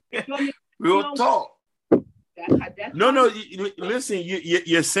language. Real talk. No. Listen,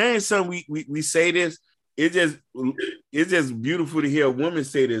 you're saying something. We say this. It's just beautiful to hear a woman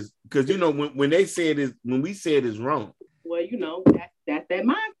say this because you know when they say it is when we say it is wrong. Well, you know that's that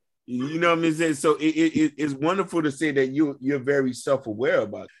mind. You know what I'm saying? So it's wonderful to say that you're very self-aware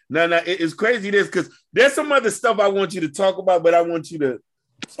about it. Now it's crazy this because there's some other stuff I want you to talk about, but I want you to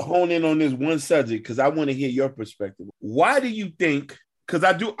hone in on this one subject because I want to hear your perspective. Why do you think? Because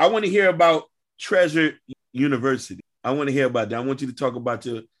I want to hear about Treasure University. I want to hear about that. I want you to talk about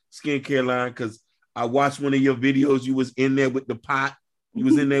your skincare line because I watched one of your videos. You was in there with the pot. You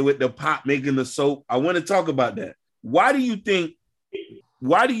was in there with the pot making the soap. I want to talk about that. Why do you think,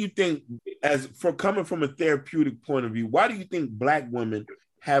 as for coming from a therapeutic point of view, why do you think Black women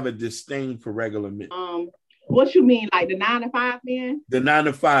have a disdain for regular men? What you mean, like the 9 to 5 men? The 9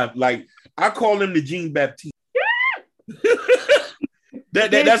 to 5, like I call them the Jean Baptiste. Yeah!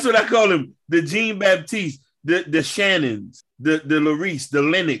 That's what I call them, the Jean Baptiste, the Shannons, the Larice, the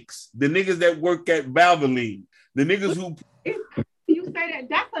Lennox, the niggas that work at Valvoline, the niggas who. You say that?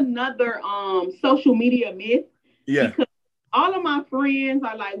 That's another social media myth. Yeah. Because all of my friends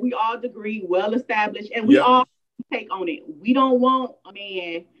are like, we all degree, well established, and we all take on it. We don't want a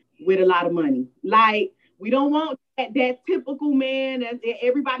man with a lot of money. Like, we don't want that typical man that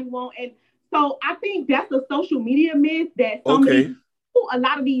everybody want. And so I think that's a social media myth that a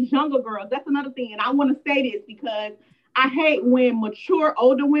lot of these younger girls, that's another thing. And I want to say this because I hate when mature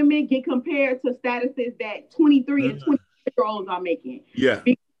older women get compared to statuses that 23 and 20-year-olds are making. Yeah.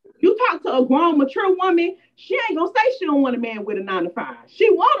 Because You talk to a grown, mature woman, she ain't gonna say she don't want a man with a 9-to-5. She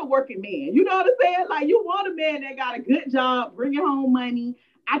want a working man. You know what I'm saying? Like, you want a man that got a good job, bringing home money.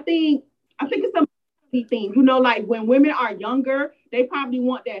 I think it's a thing. You know, like when women are younger, they probably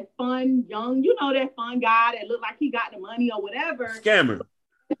want that fun, young, that fun guy that look like he got the money or whatever. Scammer.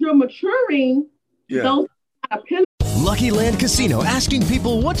 If you're maturing, those appealing. Lucky Land Casino, asking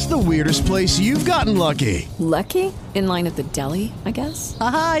people, what's the weirdest place you've gotten lucky? Lucky? In line at the deli, I guess?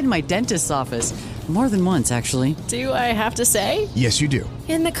 Aha, in my dentist's office. More than once, actually. Do I have to say? Yes, you do.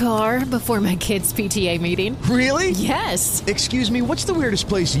 In the car before my kids' PTA meeting. Really? Yes. Excuse me, what's the weirdest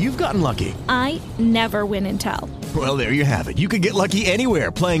place you've gotten lucky? I never win and tell. Well, there you have it. You can get lucky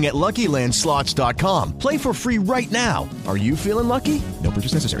anywhere, playing at LuckyLandSlots.com. Play for free right now. Are you feeling lucky? No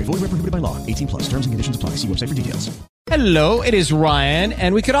purchase necessary. Void where prohibited by law. 18+. Terms and conditions apply. See website for details. Hello, it is Ryan,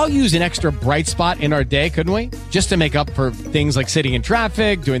 and we could all use an extra bright spot in our day, couldn't we? Just to make up for things like sitting in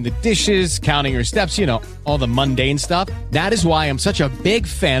traffic, doing the dishes, counting your steps, all the mundane stuff. That is why I'm such a big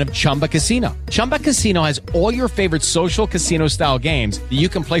fan of Chumba Casino. Chumba Casino has all your favorite social casino-style games that you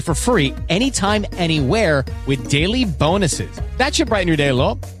can play for free anytime, anywhere with daily bonuses. That should brighten your day a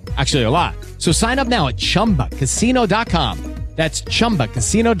little. Actually, a lot. So sign up now at ChumbaCasino.com. That's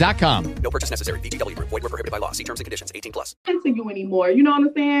ChumbaCasino.com. No purchase necessary. VGW Group. Void where prohibited by law. See terms and conditions. 18+. To you anymore. You know what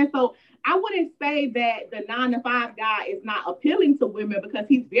I'm saying? So I wouldn't say that the 9-to-5 guy is not appealing to women, because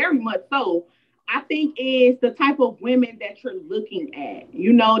he's very much so. I think it's the type of women that you're looking at.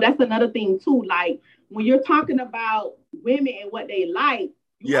 That's another thing too. Like when you're talking about women and what they like,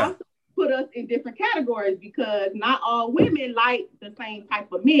 you also put us in different categories, because not all women like the same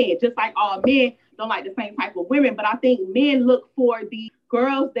type of men, just like all men don't like the same type of women. But I think men look for the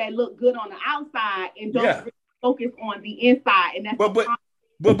girls that look good on the outside and don't really focus on the inside. And that's but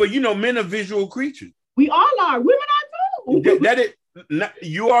men are visual creatures. We all are. Women are too.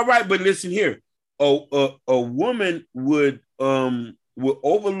 You are right, but listen here. A woman would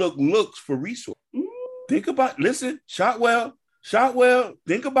overlook looks for resources. Think about Shotwell,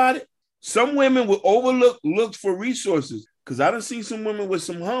 think about it. Some women will overlook looks for resources, because I done seen some women with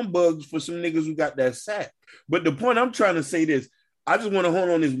some humbugs for some niggas who got that sack. But the point I'm trying to say this, I just want to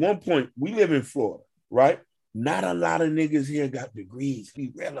hold on this one point. We live in Florida, right? Not a lot of niggas here got degrees.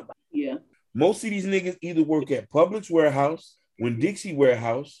 Be real about it. Yeah. Most of these niggas either work at Publix warehouse, Winn-Dixie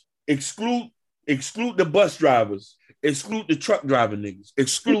warehouse, exclude the bus drivers, exclude the truck driver niggas,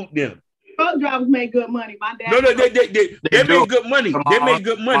 exclude them. Truck drivers make good money. My dad. No, they make good money. They make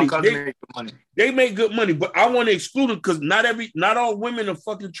good money. They make good money. But I want to exclude them, because not all women are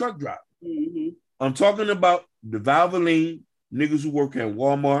fucking truck drivers. Mm-hmm. I'm talking about the Valvoline niggas who work at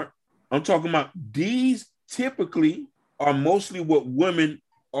Walmart. I'm talking about these typically are mostly what women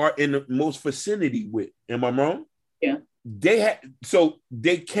are in the most vicinity with. Am I wrong? Yeah. So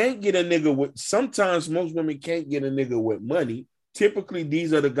they can't get a nigga with. Sometimes most women can't get a nigga with money. Typically,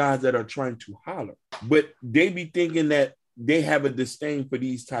 these are the guys that are trying to holler, but they be thinking that they have a disdain for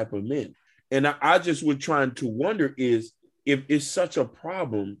these type of men. And I just was trying to wonder is, if it's such a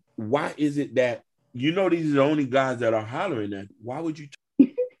problem, why is it that, these are the only guys that are hollering at? Why would you?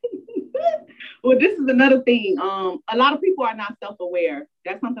 Well, this is another thing. A lot of people are not self-aware.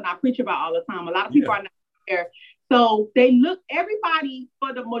 That's something I preach about all the time. A lot of people are not aware. So everybody,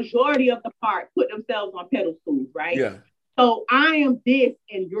 for the majority of the part, put themselves on pedestals, right? Yeah. So I am this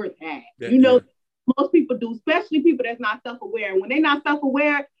and you're that. Most people do, especially people that's not self-aware. And when they're not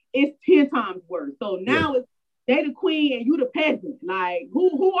self-aware, it's 10 times worse. So now it's they the queen and you the peasant. Like,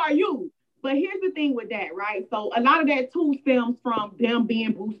 who are you? But here's the thing with that, right? So a lot of that too stems from them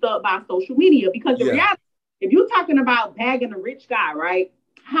being boosted up by social media. Because the reality, if you're talking about bagging a rich guy, right?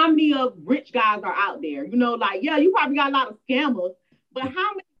 How many of rich guys are out there? You probably got a lot of scammers, but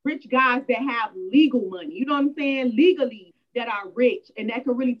how many rich guys that have legal money, you know what I'm saying? Legally, that are rich and that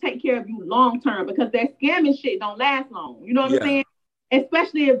can really take care of you long term, because that scamming shit don't last long. You know what I'm saying?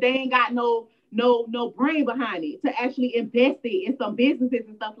 Especially if they ain't got no brain behind it to actually invest it in some businesses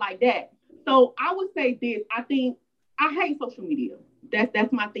and stuff like that. So I would say this. I think I hate social media.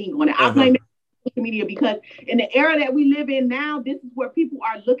 That's my thing on it. I blame it on social media, because in the era that we live in now, this is where people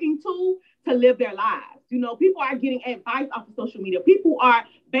are looking to live their lives. People are getting advice off of social media. People are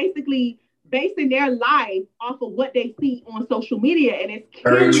basically basing their life off of what they see on social media, and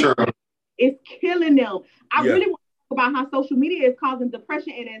it's killing them. I really want to talk about how social media is causing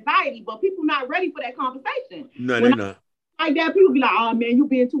depression and anxiety, but people not ready for that conversation. No, they're not. Like that, people be like, "Oh man, you're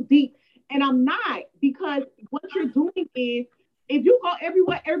being too deep," and I'm not, because what you're doing is, if you go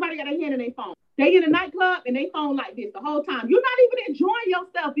everywhere, everybody got a hand in their phone. They in a nightclub and they phone like this the whole time. You're not even enjoying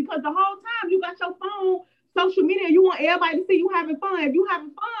yourself, because the whole time you got your phone social media, you want everybody to see you having fun. If you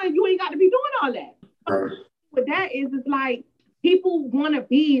having fun, you ain't got to be doing all that. Right. What that is like people want to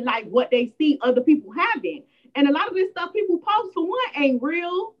be like what they see other people having. And a lot of this stuff people post, for one, ain't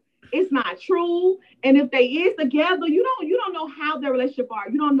real. It's not true. And if they is together, you don't know how their relationship are.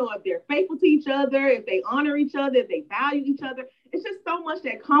 You don't know if they're faithful to each other, if they honor each other, if they value each other. It's just so much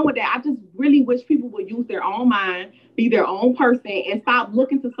that come with that. I just really wish people would use their own mind, be their own person, and stop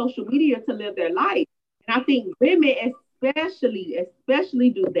looking to social media to live their life. And I think women especially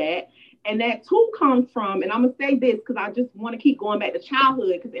do that. And that too comes from, and I'm going to say this because I just want to keep going back to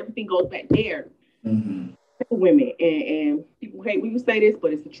childhood because everything goes back there. Mm-hmm. Women, and people hate when you say this,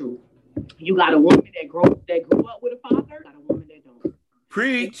 but it's the truth. You got a woman that grew up with a father, got a woman that don't.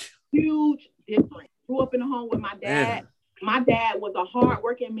 Preach. Huge difference. Grew up in the home with my dad. Yeah. My dad was a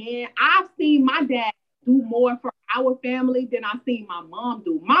hardworking man. I've seen my dad do more for our family than I've seen my mom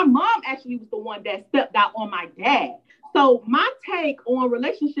do. My mom actually was the one that stepped out on my dad. So my take on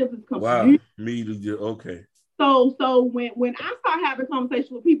relationships is completely. Wow, me to okay. So when I start having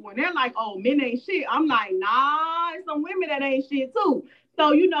conversations with people and they're like, oh, men ain't shit, I'm like, nah, there's some women that ain't shit too.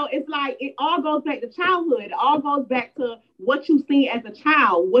 So, it's like it all goes back to childhood. It all goes back to what you seen as a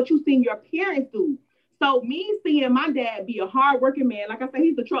child, what you seen your parents do. So me seeing my dad be a hardworking man, like I said,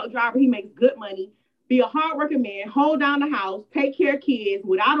 he's a truck driver, he makes good money, be a hardworking man, hold down the house, take care of kids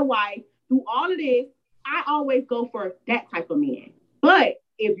without a wife, do all of this. I always go for that type of man. But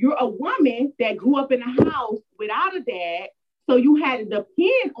if you're a woman that grew up in a house without a dad, so you had to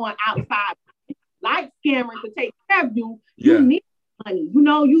depend on outside, like scammers to take care of you, you need money.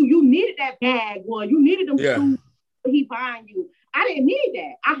 You needed that bag, or you needed them shoes he buying you. I didn't need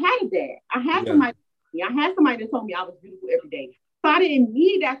that. I had a dad. I had somebody that told me I was beautiful every day. So I didn't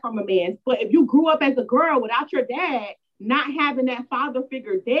need that from a man. But if you grew up as a girl without your dad, not having that father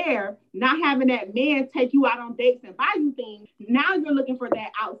figure there, not having that man take you out on dates and buy you things, now you're looking for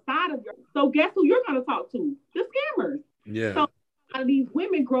that outside of your. So guess who you're going to talk to? The scammers. Yeah. So a lot of these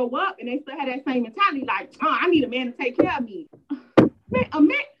women grow up and they still have that same mentality, like, oh, I need a man to take care of me.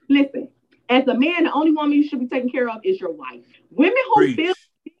 Man, listen, as a man, the only woman you should be taking care of is your wife. Women who feel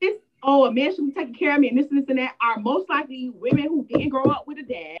this, oh, a man should be taking care of me and this and that, are most likely women who didn't grow up with a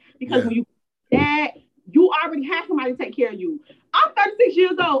dad. Because when you dad, you already have somebody to take care of you. I'm 36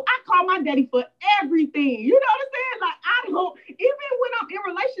 years old. I call my daddy for everything. You know what I'm saying? Like, I don't, even when I'm in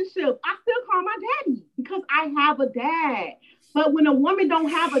relationship, I still call my daddy because I have a dad. But when a woman don't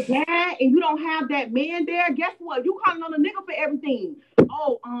have a dad and you don't have that man there, guess what? You calling on a nigga for everything.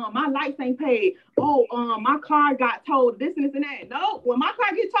 Oh, my lights ain't paid. Oh, my car got towed. This and this and that. No, when my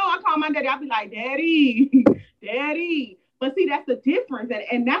car gets towed, I call my daddy. I'll be like, daddy, daddy. But see, that's the difference.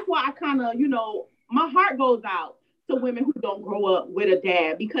 And that's why I kind of, my heart goes out to women who don't grow up with a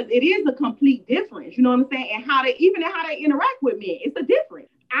dad, because it is a complete difference. You know what I'm saying? And how they interact with men, it's a difference.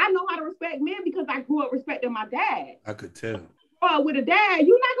 I know how to respect men because I grew up respecting my dad. I could tell. With a dad,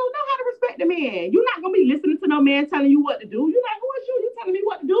 you're not gonna know how to respect the man. You're not gonna be listening to no man telling you what to do. You're like, who is you? You telling me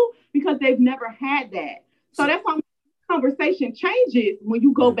what to do? Because they've never had that. So that's why conversation changes when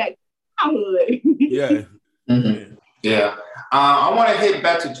you go back to childhood. Yeah. Mm-hmm. Yeah. I want to hit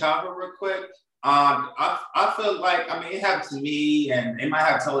back to childhood real quick. I feel like, it happened to me, and it might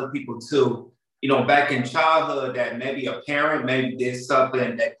have to other people too. Back in childhood, that maybe a parent maybe did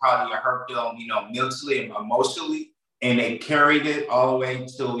something that probably hurt them, mentally and emotionally. And they carried it all the way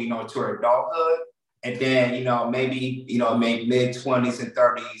to, to adulthood. And then, maybe, mid-20s and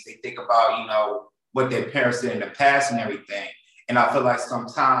 30s, they think about, what their parents did in the past and everything. And I feel like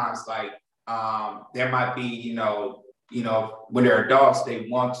sometimes, there might be, when they're adults, they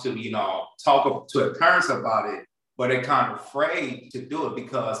want to, talk to their parents about it, but they're kind of afraid to do it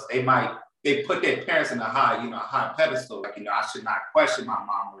because they put their parents in a high pedestal. Like, I should not question my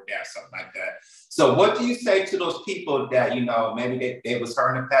mom or dad, something like that. So what do you say to those people that, maybe they was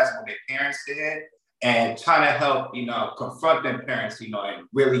hurt in the past what their parents did, and trying to help, confront their parents, and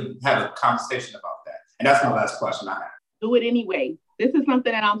really have a conversation about that? And that's my last question I have. Do it anyway. This is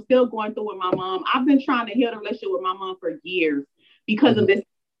something that I'm still going through with my mom. I've been trying to heal the relationship with my mom for years because of this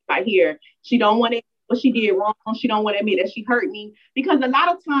right here. She don't want to what she did wrong. She don't want to admit that she hurt me, because a lot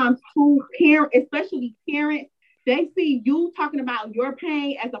of times parents, especially parents, they see you talking about your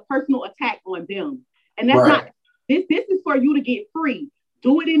pain as a personal attack on them. And that's not, this is for you to get free.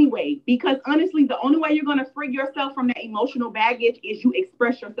 Do it anyway, because honestly, the only way you're going to free yourself from that emotional baggage is you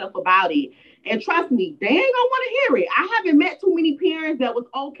express yourself about it. And trust me, they ain't going to want to hear it. I haven't met too many parents that was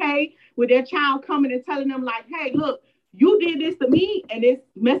okay with their child coming and telling them like, hey, look, you did this to me and it's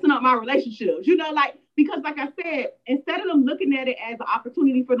messing up my relationships. Because like I said, instead of them looking at it as an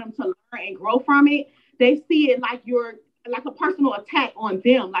opportunity for them to learn and grow from it, they see it like you're like a personal attack on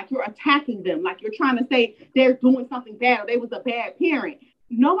them, like you're attacking them, like you're trying to say they're doing something bad or they was a bad parent.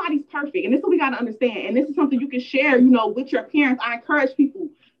 Nobody's perfect. And this is what we got to understand. And this is something you can share, with your parents. I encourage people,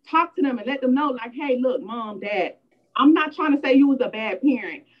 talk to them and let them know, like, hey, look, mom, dad, I'm not trying to say you was a bad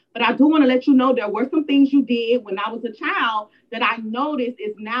parent, but I do want to let you know there were some things you did when I was a child that I noticed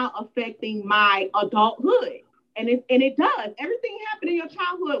is now affecting my adulthood. And it does. Everything happening in your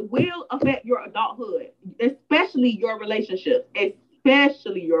childhood will affect your adulthood, especially your relationships,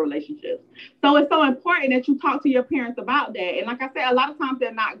 So it's so important that you talk to your parents about that. And like I said, a lot of times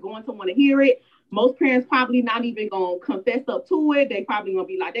they're not going to want to hear it. Most parents probably not even going to confess up to it. They probably going to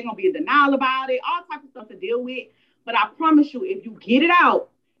be like, they're going to be in denial about it, all types of stuff to deal with. But I promise you, if you get it out,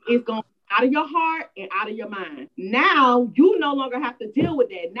 it's going out of your heart and out of your mind. Now you no longer have to deal with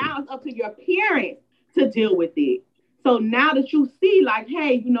that. Now it's up to your parents to deal with it. So now that you see, like,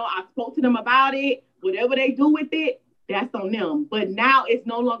 hey, I spoke to them about it, whatever they do with it, that's on them. But now it's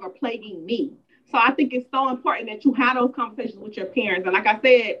no longer plaguing me. So I think it's so important that you have those conversations with your parents. And like I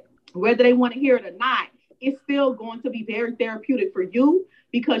said, whether they want to hear it or not, it's still going to be very therapeutic for you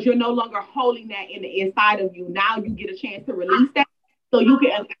because you're no longer holding that in the inside of you. Now you get a chance to release that so you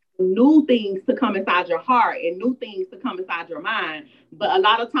can allow new things to come inside your heart and new things to come inside your mind. But a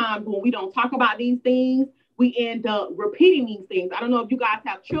lot of times when we don't talk about these things, we end up repeating these things. I don't know if you guys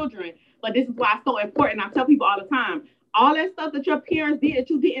have children, but this is why it's so important. I tell people all the time, all that stuff that your parents did that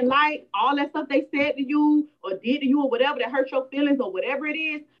you didn't like, all that stuff they said to you or did to you or whatever that hurt your feelings or whatever it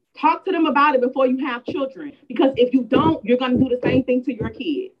is, talk to them about it before you have children. Because if you don't, you're going to do the same thing to your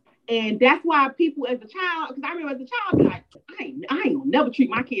kids. And that's why people as a child, because I remember as a child, be like, I ain't going to never treat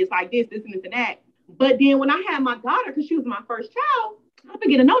my kids like this and that. But then when I had my daughter, because she was my first child, I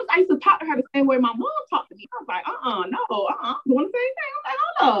began to notice I used to talk to her the same way my mom talked to me. I was like, I'm doing the same thing. I'm like,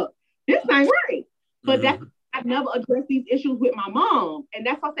 hold up, this ain't right. But that's, I never addressed these issues with my mom. And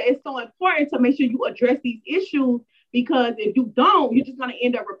that's why I say it's so important to make sure you address these issues, because if you don't, you're just going to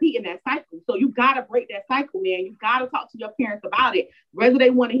end up repeating that cycle. So you got to break that cycle, man. You got to talk to your parents about it, whether they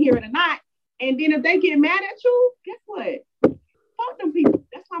want to hear it or not. And then if they get mad at you, guess what? Fuck them people.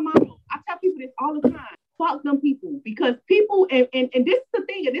 That's my mom. I tell people this all the time. Fuck them people. Because people, and this is the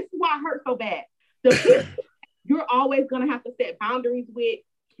thing, and this is why it hurts so bad. The people you're always going to have to set boundaries with,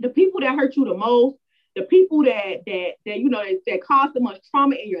 the people that hurt you the most, the people that cause so much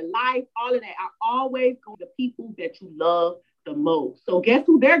trauma in your life, all of that are always going to be the people that you love the most. So guess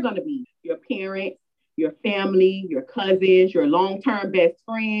who they're going to be? Your parents, your family, your cousins, your long-term best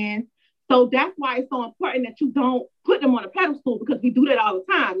friends. So that's why it's so important that you don't put them on a pedestal, because we do that all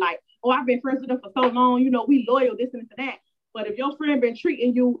the time. Like, oh, I've been friends with them for so long, we loyal, this and that. But if your friend been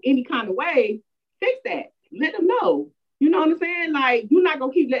treating you any kind of way, fix that. Let them know. You know what I'm saying? Like, you're not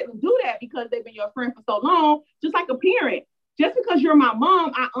going to keep letting them do that because they've been your friend for so long. Just like a parent. Just because you're my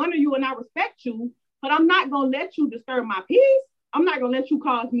mom, I honor you and I respect you, but I'm not going to let you disturb my peace. I'm not going to let you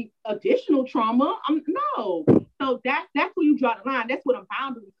cause me additional trauma. No. So that's where you draw the line. That's where the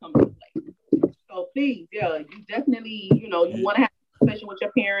boundaries come into play. So please, you definitely, you want to have a conversation with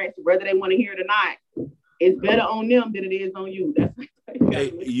your parents, whether they want to hear it or not. It's better on them than it is on you. That's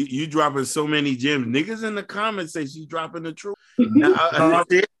hey, you dropping so many gems. Niggas in the comments say she's dropping the truth. You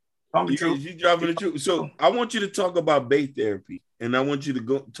dropping the truth. So I want you to talk about bait therapy, and I want you to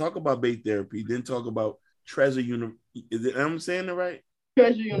go talk about bait therapy, then talk about Treasure Universe. I'm saying it right?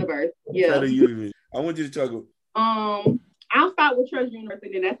 Treasure Universe. Yeah. Treasure Universe. I want you to talk about. I'll start with Treasure Universe,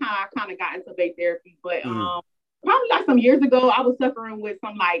 and then that's how I kind of got into bait therapy. But probably like some years ago, I was suffering with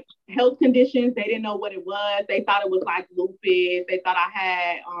some like health conditions. They didn't know what it was. They thought it was like lupus. They thought I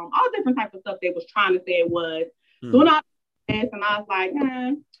had all different types of stuff they was trying to say it was. Doing all this, and I was like,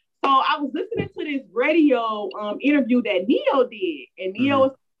 So I was listening to this radio interview that Neo did, and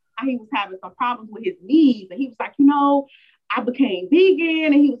Neo he was having some problems with his knees, and he was like, I became vegan,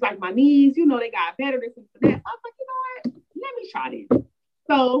 and he was like, my knees, they got better, this and that. I was like, you know what? Let me try this.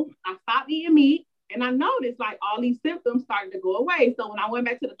 So I stopped eating meat. And I noticed like all these symptoms started to go away. So when I went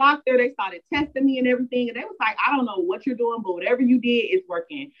back to the doctor, they started testing me and everything. And they was like, I don't know what you're doing, but whatever you did is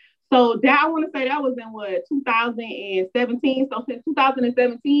working. So that I want to say that was in 2017. So since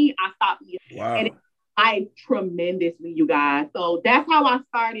 2017, I stopped eating. Wow. And it lied tremendously, you guys. So that's how I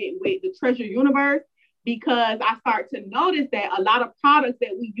started with the Treasure Universe, because I started to notice that a lot of products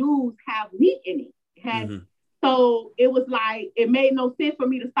that we use have meat in it. So it was like, it made no sense for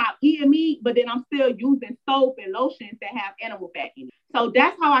me to stop eating meat, but then I'm still using soap and lotions that have animal fat in it. So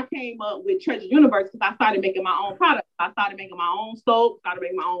that's how I came up with Treasure Universe, because I started making my own products. I started making my own soap, started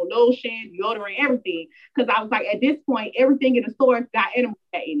making my own lotion, deodorant, everything. Because I was like, at this point, everything in the store got animal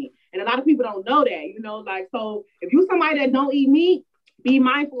fat in it. And a lot of people don't know that, you know, like, so if you somebody that don't eat meat, be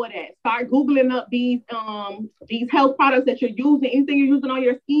mindful of that. Start Googling up these health products that you're using, anything you're using on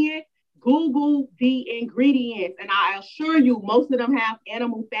your skin, Google the ingredients. And I assure you, most of them have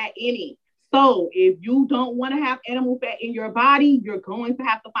animal fat in it. So if you don't want to have animal fat in your body, you're going to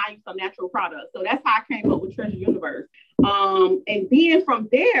have to find you some natural products. So that's how I came up with Treasure Universe. And then from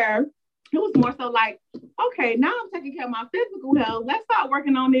there, it was more so like, okay, now I'm taking care of my physical health. Let's start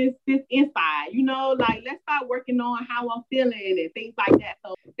working on this inside, you know, like let's start working on how I'm feeling and things like that.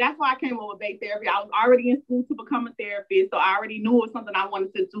 So that's why I came up with Bae Therapy. I was already in school to become a therapist, so I already knew it was something I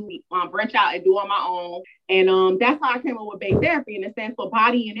wanted to do, branch out and do on my own. And that's how I came up with Bae Therapy, and it stands for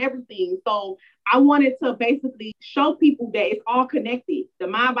body and everything. So I wanted to basically show people that it's all connected. The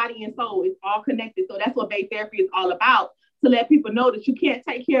mind, body, and soul is all connected. So that's what Bae Therapy is all about. To let people know that you can't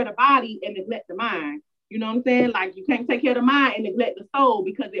take care of the body and neglect the mind. You know what I'm saying? Like you can't take care of the mind and neglect the soul,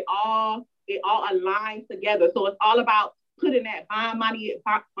 because it all aligns together. So it's all about putting that body,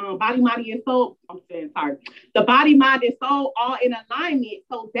 mind, and soul. The body, mind, and soul all in alignment,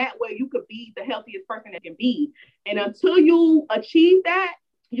 so that way you could be the healthiest person that can be. And until you achieve that,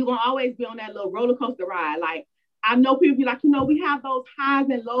 you're gonna always be on that little roller coaster ride. Like I know people be like, you know, we have those highs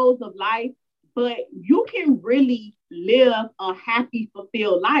and lows of life, but you can really live a happy,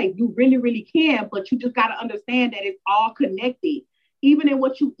 fulfilled life. You really, really can, but you just got to understand that it's all connected. Even in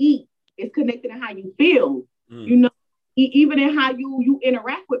what you eat, it's connected in how you feel. You know, even in how you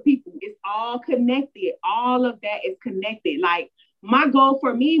interact with people, it's all connected. All of that is connected. Like my goal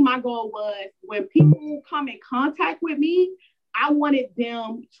was when people come in contact with me, I wanted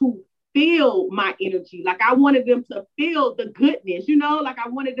them to feel my energy. Like I wanted them to feel the goodness, you know, like I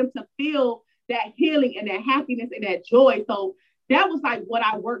wanted them to feel that healing and that happiness and that joy. So that was like what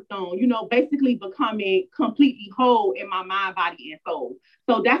I worked on, you know, basically becoming completely whole in my mind, body, and soul.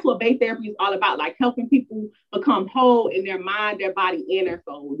 So that's what Bae Therapy is all about, like helping people become whole in their mind, their body, and their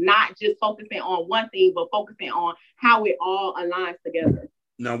soul. Not just focusing on one thing, but focusing on how it all aligns together.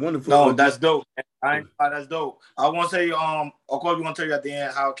 No, wonderful. No, that's dope. That's dope. I want to tell you, of course, we're going to tell you at the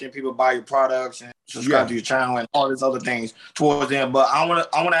end, how can people buy your products and subscribe to your channel and all these other things towards the end. But I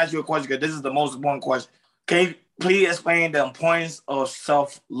want to ask you a question, because this is the most important question. Can you please explain the importance of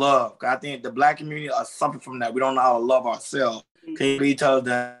self-love? I think the Black community are suffering from that. We don't know how to love ourselves. Can you please tell us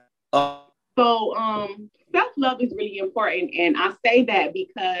that? So self-love is really important. And I say that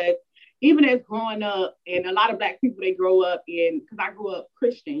because even as growing up, and a lot of Black people, they grow up in, because I grew up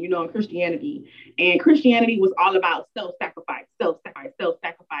Christian, you know, in Christianity. And Christianity was all about self-sacrifice.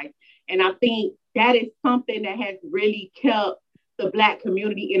 And I think that is something that has really kept the Black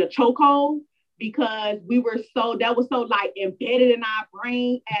community in a chokehold, because that was so like embedded in our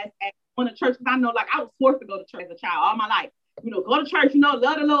brain as going to church. Because I know, like, I was forced to go to church as a child all my life. You know, go to church, you know,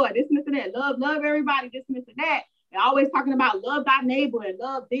 love the Lord, this and this and that, love everybody, this and this and that. They're always talking about love thy neighbor and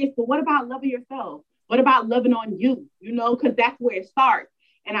love this, but what about loving yourself? What about loving on you? You know, because that's where it starts.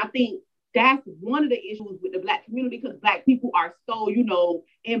 And I think that's one of the issues with the Black community, because Black people are so, you know,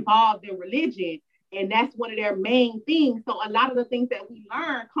 involved in religion, and that's one of their main things. So a lot of the things that we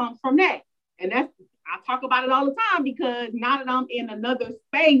learn comes from that. And I talk about it all the time, because now that I'm in another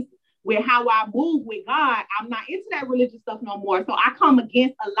space where how I move with God, I'm not into that religious stuff no more. So I come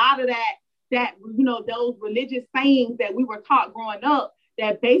against a lot of that, you know, those religious sayings that we were taught growing up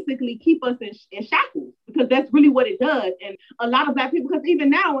that basically keep us in shackles, because that's really what it does. And a lot of Black people, because even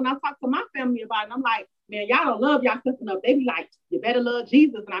now when I talk to my family about it, I'm like, man, y'all don't love yourself enough. They be like, you better love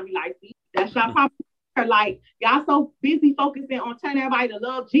Jesus. And I be like, see, that's y'all problem. Like, y'all so busy focusing on telling everybody to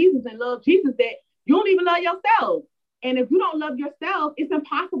love Jesus that you don't even love yourself. And if you don't love yourself, it's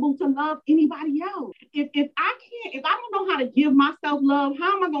impossible to love anybody else. If I don't know how to give myself love,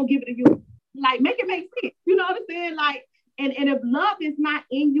 how am I going to give it to you? Like, make it make sense. You know what I'm saying? Like, and if love is not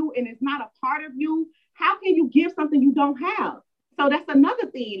in you and it's not a part of you, how can you give something you don't have? So that's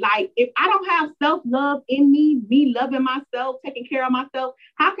another thing. Like, if I don't have self-love in me loving myself, taking care of myself,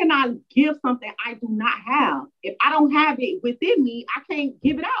 how can I give something I do not have? If I don't have it within me, I can't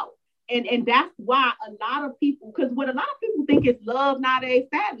give it out. And that's why a lot of people, because what a lot of people think is love nowadays,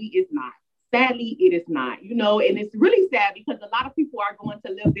 sadly, it's not. Sadly, it is not, you know, and it's really sad, because a lot of people are going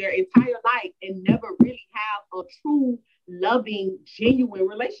to live their entire life and never really have a true, loving, genuine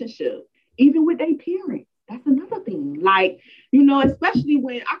relationship, even with their parents. That's another thing. Like, you know, especially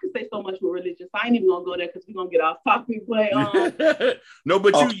when I could say so much with religious. I ain't even gonna go there because we're gonna get off topic. But no,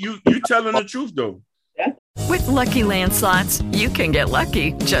 but you telling the truth though. With Lucky Land Slots, you can get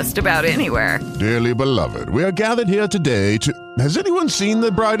lucky just about anywhere. Dearly beloved, we are gathered here today to. Has anyone seen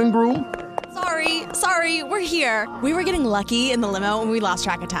the bride and groom? Sorry, we're here. We were getting lucky in the limo and we lost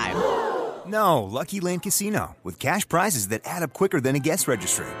track of time. No, Lucky Land Casino, with cash prizes that add up quicker than a guest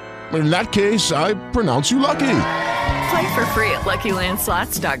registry. In that case, I pronounce you lucky. Play for free at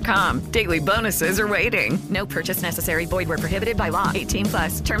LuckyLandSlots.com. Daily bonuses are waiting. No purchase necessary. Void where prohibited by law.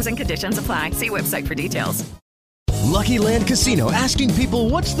 18+. Terms and conditions apply. See website for details. Lucky Land Casino, asking people,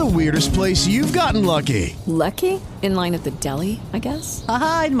 what's the weirdest place you've gotten lucky? Lucky? In line at the deli, I guess?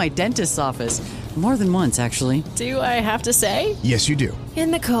 Aha, in my dentist's office. More than once, actually. Do I have to say? Yes, you do.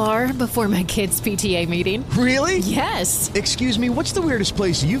 In the car before my kids' PTA meeting. Really? Yes. Excuse me, what's the weirdest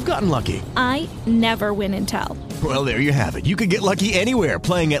place you've gotten lucky? I never win and tell. Well, there you have it. You can get lucky anywhere,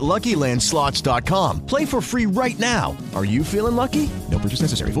 playing at LuckyLandSlots.com. Play for free right now. Are you feeling lucky? No purchase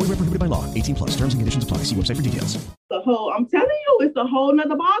necessary. Void where prohibited by law. 18+. Terms and conditions apply. See website for details. I'm telling you, it's a whole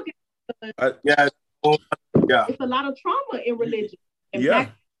nother ballgame. Yeah. It's a lot of trauma in religion. In Yeah.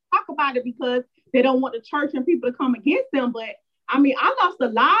 fact, talk about it because they don't want the church and people to come against them. But I mean, I lost a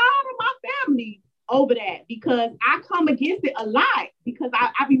lot of my family over that because I come against it a lot because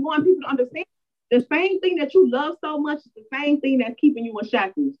I be wanting people to understand the same thing that you love so much is the same thing that's keeping you in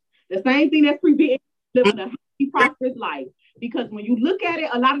shackles. The same thing that's preventing you living a happy, prosperous life. Because when you look at it,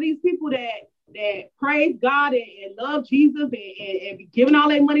 a lot of these people that praise God and love Jesus and be giving all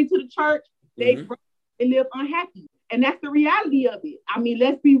their money to the church, they live unhappy. And that's the reality of it. I mean,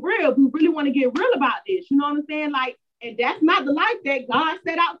 let's be real. We really want to get real about this. You know what I'm saying? Like, and that's not the life that God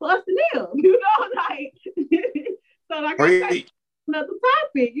set out for us to live. You know, like, so like I said, another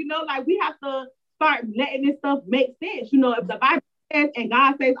topic, you know, like we have to start letting this stuff make sense. You know, if the Bible says and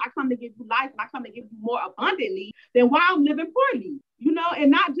God says, I come to give you life and I come to give you more abundantly, then why I'm living poorly, you know, and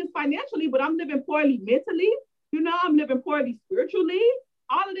not just financially, but I'm living poorly mentally, you know, I'm living poorly spiritually.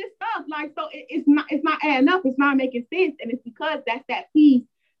 All of this stuff, like, so it's not adding up. It's not making sense. And it's because that's that piece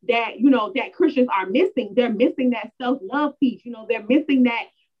that, you know, that Christians are missing. They're missing that self-love piece. You know, they're missing that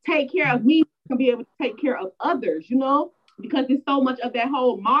take care of me can be able to take care of others, you know, because there's so much of that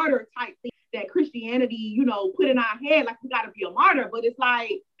whole martyr type thing that Christianity, you know, put in our head, like we got to be a martyr. But it's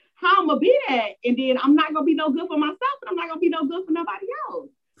like, how I'm going to be that? And then I'm not going to be no good for myself and I'm not going to be no good for nobody else.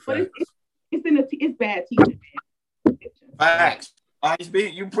 But it's bad teaching, man. Facts.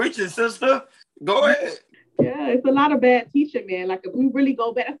 You preaching, sister. Go ahead. Yeah, it's a lot of bad teaching, man. Like if we really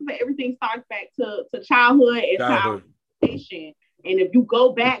go back, that's why everything starts back to childhood and child foundation. And if you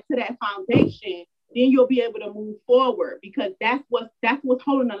go back to that foundation, then you'll be able to move forward because that's what's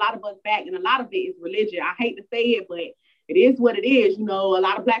holding a lot of us back. And a lot of it is religion. I hate to say it, but it is what it is. You know, a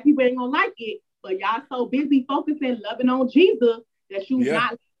lot of Black people ain't gonna like it, but y'all so busy focusing, loving on Jesus that you're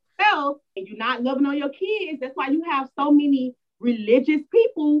not yourself and you're not loving on your kids. That's why you have so many religious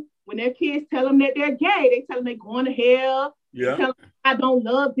people, when their kids tell them that they're gay, they tell them they're going to hell. Yeah. They tell them I don't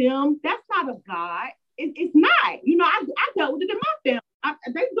love them. That's not of God. It's not. You know, I dealt with it in my family.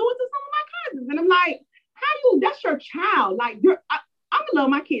 They do it to some of my cousins. And I'm like, that's your child. Like, I'm going to love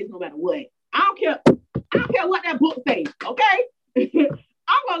my kids no matter what. I don't care what that book says, okay?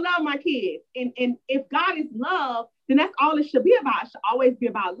 I'm going to love my kids. And if God is love, then that's all it should be about. It should always be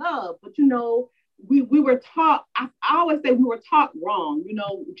about love. But, you know, we were taught, I always say we were taught wrong, you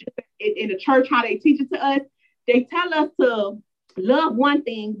know, just in the church, how they teach it to us. They tell us to love one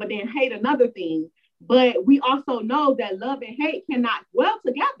thing, but then hate another thing. But we also know that love and hate cannot dwell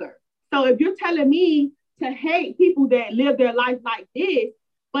together. So if you're telling me to hate people that live their life like this,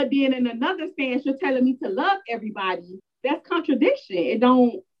 but then in another sense, you're telling me to love everybody, that's contradiction. It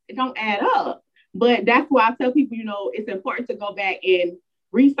don't add up. But that's why I tell people, you know, it's important to go back and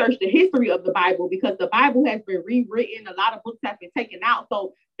research the history of the Bible because the Bible has been rewritten. A lot of books have been taken out.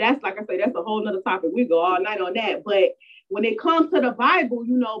 So that's, like I say, that's a whole nother topic. We go all night on that. But when it comes to the Bible,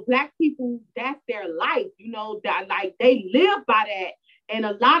 you know, Black people, that's their life, you know, that like they live by that. And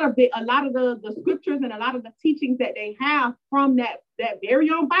a lot of the scriptures and a lot of the teachings that they have from that very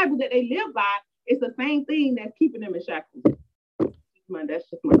own Bible that they live by, it's the same thing that's keeping them in shackles. That's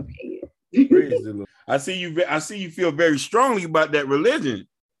just my opinion. Praise the Lord. I see you feel very strongly about that religion.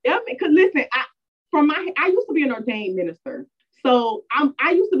 Yeah, because listen, I used to be an ordained minister. So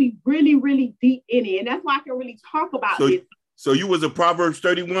I used to be really, really deep in it. And that's why I can really talk about this. So you was a Proverbs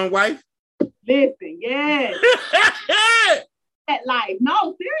 31 wife? Listen, yes. That life.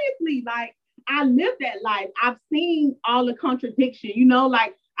 No, seriously, like I lived that life. I've seen all the contradiction, you know,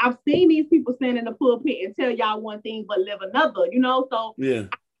 like I've seen these people stand in the pulpit and tell y'all one thing but live another, you know. So yeah.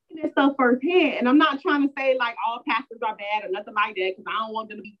 This stuff firsthand, and I'm not trying to say like all pastors are bad or nothing like that because I don't want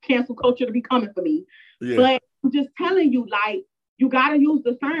them to be cancel culture to be coming for me. Yeah. But I'm just telling you, like you got to use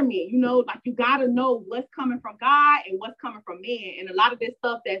discernment, you know, like you got to know what's coming from God and what's coming from man. And a lot of this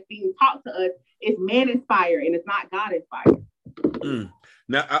stuff that's being taught to us is man inspired and it's not God inspired.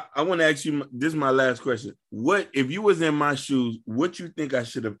 Now, I want to ask you, this is my last question. What, if you was in my shoes, what you think I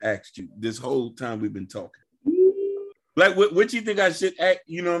should have asked you this whole time we've been talking? Like, what you think I should act,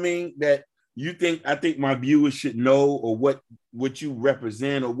 you know what I mean? That you think, I think my viewers should know, or what you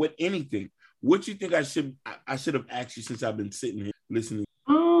represent, or what anything. What you think I should have asked you since I've been sitting here listening?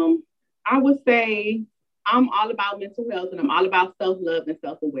 I would say I'm all about mental health and I'm all about self-love and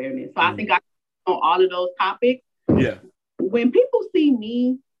self-awareness. So I think I on all of those topics. Yeah. When people see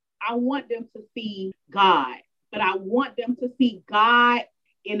me, I want them to see God, but I want them to see God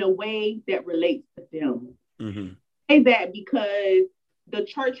in a way that relates to them. Mm-hmm. I say that because the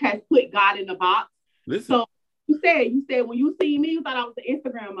church has put God in a box. Listen. So you said when you see me, you thought I was an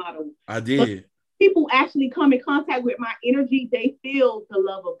Instagram model. I did. But people actually come in contact with my energy. They feel the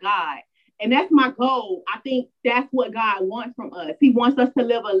love of God. And that's my goal. I think that's what God wants from us. He wants us to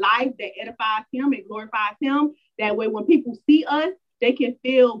live a life that edifies him and glorifies him. That way, when people see us, they can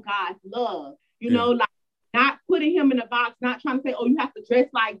feel God's love. You know, like not putting him in a box, not trying to say, oh, you have to dress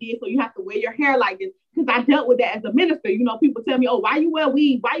like this or you have to wear your hair like this. Because I dealt with that as a minister. You know, people tell me, oh, why you wear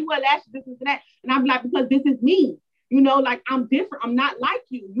weave? Why you wear lashes? This and that. And I'm like, because this is me. You know, like I'm different. I'm not like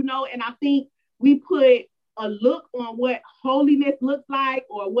you, you know, and I think we put a look on what holiness looks like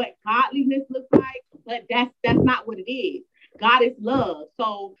or what godliness looks like, but that's not what it is. God is love.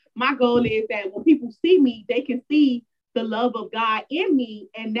 So my goal is that when people see me, they can see the love of God in me,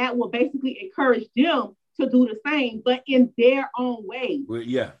 and that will basically encourage them to do the same, but in their own way. Well,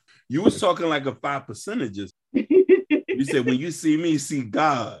 yeah, you was talking like a 5%. You said when you see me, see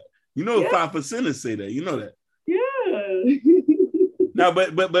God. You know, 5%ers say that. You know that. Yeah. No,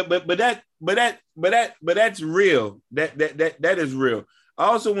 but that's real. That is real. I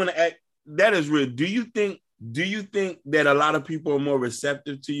also want to ask, that is real. Do you think that a lot of people are more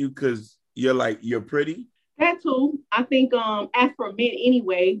receptive to you because you're pretty? That too. I think as for men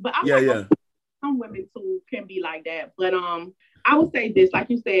anyway, but some women too can be like that. But I would say this, like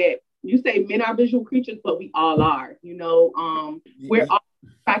you say men are visual creatures, but we all are. You know, we're all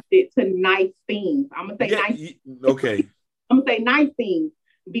attracted to nice things. I'm gonna say nice. Okay. I'm gonna say nice things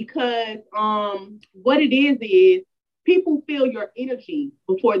because what it is people feel your energy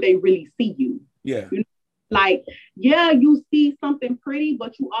before they really see you. Yeah. You know? Like, you see something pretty,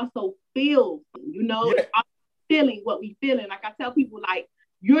 but you also feel, you know, feeling what we feeling. Like I tell people, like,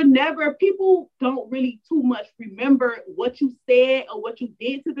 people don't really too much remember what you said or what you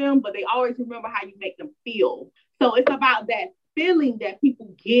did to them, but they always remember how you make them feel. So it's about that feeling that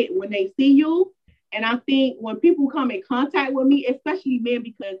people get when they see you. And I think when people come in contact with me, especially men,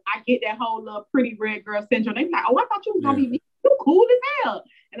 because I get that whole little pretty red girl syndrome, they're like, oh, I thought you was going to be me. You cool as hell.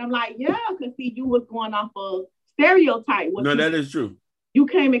 And I'm like, yeah, because see, you was going off of stereotype. No, that is true. You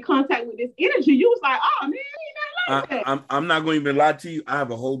came in contact with this energy. You was like, oh, man, ain't not like that. I'm not going to even lie to you. I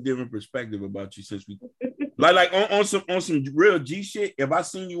have a whole different perspective about you since we like on some real G shit. If I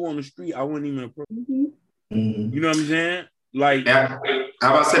seen you on the street, I wouldn't even approach. Mm-hmm. You know what I'm saying? Like, how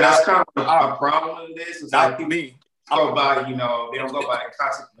about say that's kind of a problem in this? It's like me. Go by, you know, they don't go by the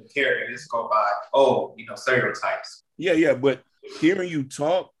concept of character. They just go by, stereotypes. Yeah. But hearing you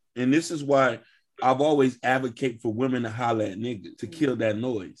talk, and this is why I've always advocated for women to holler at niggas, to kill that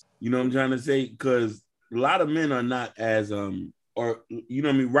noise. You know what I'm trying to say? Because a lot of men are not as, or, you know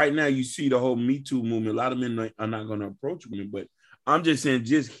what I mean? Right now, you see the whole Me Too movement. A lot of men are not going to approach women, but I'm just saying,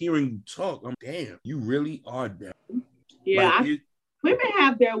 just hearing you talk, damn, you really are down. Yeah, women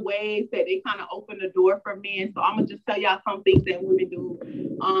have their ways that they kind of open the door for men. So I'm gonna just tell y'all some things that women do.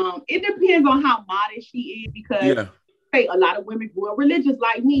 It depends on how modest she is, because a lot of women grew up religious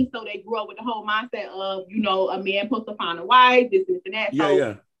like me, so they grew up with the whole mindset of, you know, a man supposed to find a wife, this and that.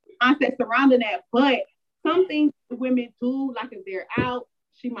 So mindset surrounding that. But some things women do, like if they're out,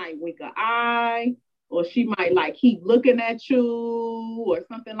 she might wink an eye, or she might like keep looking at you, or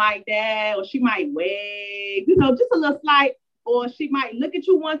something like that, or she might wave, you know, just a little slight. Or she might look at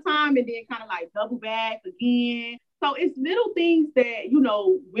you one time and then kind of like double back again. So it's little things that, you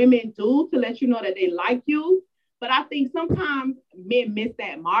know, women do to let you know that they like you. But I think sometimes men miss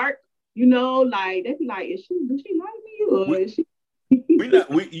that mark, you know, like they be like, does she like me? Or is she?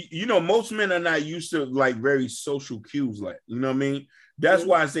 You know, most men are not used to like very social cues, like, you know what I mean? That's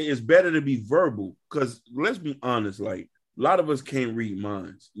why I say it's better to be verbal, because let's be honest, like a lot of us can't read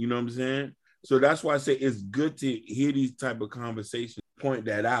minds, you know what I'm saying? So that's why I say it's good to hear these type of conversations, point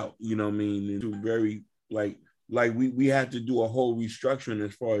that out, you know what I mean? And to very, like we have to do a whole restructuring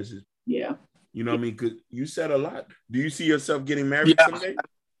as far as You know what I mean? Because you said a lot. Do you see yourself getting married someday?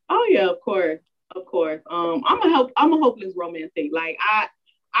 Oh yeah, of course. I'm a hopeless romantic. Like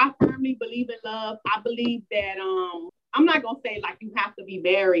I firmly believe in love. I believe that I'm not gonna say like you have to be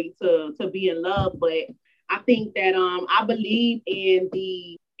married to be in love, but I think that I believe in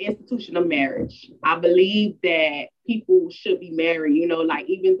the institution of marriage. I believe that people should be married, you know, like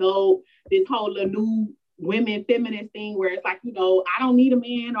even though this whole new women feminist thing where it's like, you know, I don't need a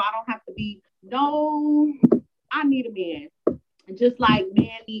man or I don't have to be, no, I need a man. Just like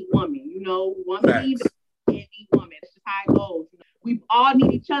man need woman, you know, woman need man need woman. That's just how it goes. We all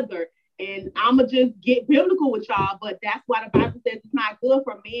need each other. And I'ma just get biblical with y'all, but that's why the Bible says it's not good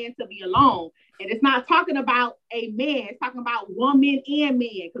for men to be alone. And it's not talking about a man, it's talking about woman and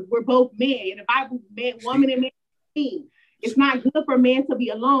man, because we're both men. In the Bible, man, woman and man. It's not good for men to be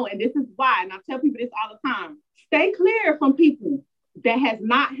alone. And this is why, and I tell people this all the time, stay clear from people that has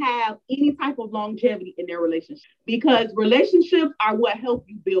not have any type of longevity in their relationship, because relationships are what help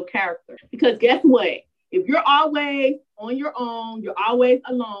you build character. Because guess what? If you're always on your own, you're always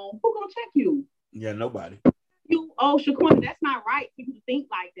alone, who's gonna check you? Yeah, nobody. You, oh, Shaquana, that's not right for you to think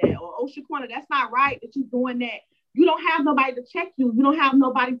like that. Or, oh, Shaquana, that's not right that you're doing that. You don't have nobody to check you. You don't have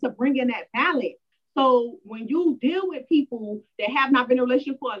nobody to bring in that balance. So when you deal with people that have not been in a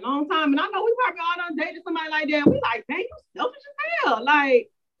relationship for a long time, and I know we probably all done dated somebody like that, we like, dang, you selfish as hell. Like,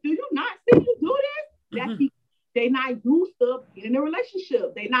 do you not see you do this? That's because they're not used to being in a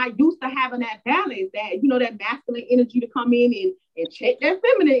relationship. They're not used to having that balance, that, you know, that masculine energy to come in and check that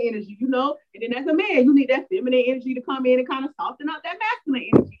feminine energy, you know? And then as a man, you need that feminine energy to come in and kind of soften up that masculine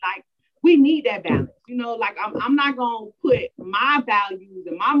energy. Like, we need that balance, you know? Like, I'm not going to put my values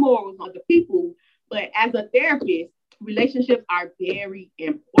and my morals on the people, but as a therapist, relationships are very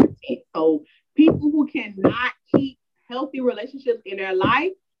important. So people who cannot keep healthy relationships in their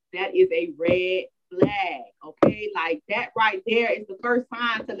life, that is a red flag, okay? Like that right there is the first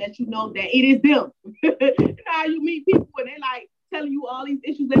sign to let you know that it is them. You know how you meet people and they like telling you all these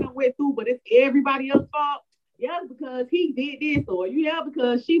issues they done went through, but it's everybody else's fault. Yeah, because he did this, or yeah,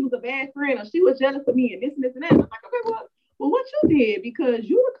 because she was a bad friend, or she was jealous of me, and this and this and that. And I'm like, okay, well, what you did, because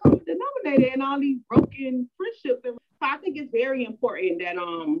you were common denominator in all these broken friendships. And so I think it's very important that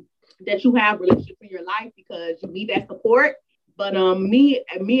that you have relationships in your life, because you need that support. But me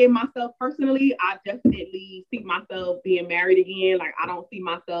and myself personally, I definitely see myself being married again. Like, I don't see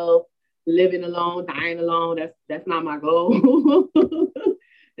myself living alone, dying alone. That's not my goal.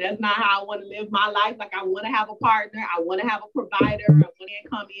 That's not how I want to live my life. Like, I want to have a partner. I want to have a provider. I want to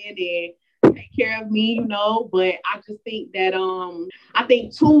come in and take care of me, you know. But I just think that I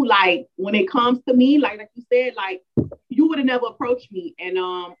think too, like when it comes to me, like you said, like you would have never approached me. And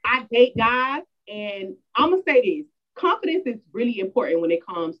I date guys, and I'm gonna say this. Confidence is really important when it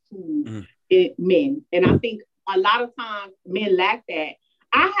comes to men. And I think a lot of times men lack that.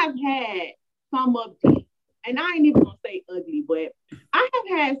 I have had some of these, and I ain't even gonna say ugly, but I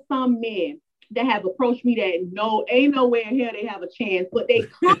have had some men that have approached me that ain't nowhere in here they have a chance, but they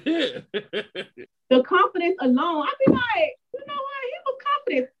the confidence alone, I be like, you know what, he was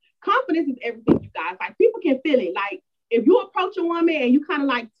confident. Confidence is everything, you guys. Like, people can feel it. Like, if you approach a woman and you kind of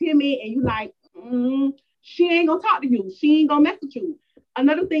like timid and you like, she ain't gonna talk to you. She ain't gonna mess with you.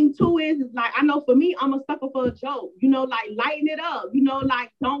 Another thing too is like, I know for me, I'm a sucker for a joke, you know, like lighten it up, you know,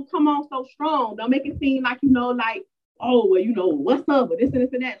 like don't come on so strong. Don't make it seem like, you know, like, oh, well, you know, what's up with this and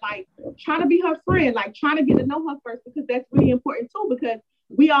this and that. Like, trying to be her friend, like trying to get to know her first, because that's really important too, because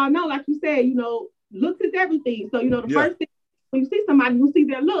we all know, like you said, you know, looks is everything. So, you know, the first thing when you see somebody, you see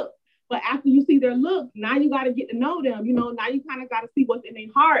their look. But after you see their look, now you got to get to know them. You know, now you kind of got to see what's in their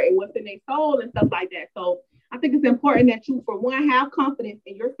heart and what's in their soul and stuff like that. So I think it's important that you, for one, have confidence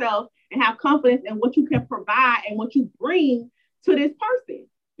in yourself and have confidence in what you can provide and what you bring to this person.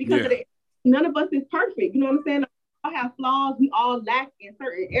 Because none of us is perfect. You know what I'm saying? We all have flaws. We all lack in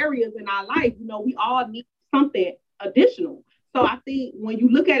certain areas in our life. You know, we all need something additional. So I think when you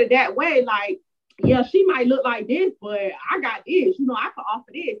look at it that way, like, yeah, she might look like this, but I got this. You know, I can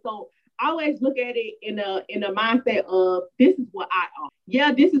offer this. So I always look at it in a mindset of, this is what I offer.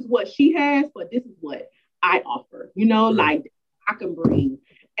 Yeah, this is what she has, but this is what I offer. You know, like I can bring.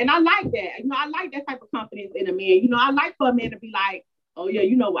 And I like that. You know, I like that type of confidence in a man. You know, I like for a man to be like, oh yeah,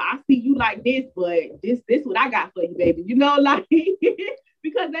 you know what, I see you like this, but this what I got for you, baby. You know, like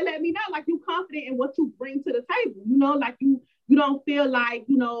because they let me know, like, you confident in what you bring to the table. You know, like you don't feel like,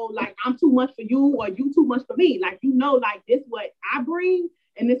 you know, like I'm too much for you or you too much for me. Like, you know, like this what I bring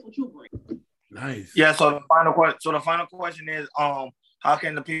and this what you bring. Nice. Yeah. So the final question is, how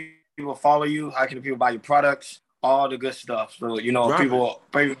can the people follow you? How can the people buy your products? all the good stuff. So, you know,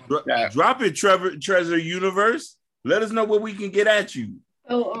 Drop it, Treasure Universe. Let us know where we can get at you.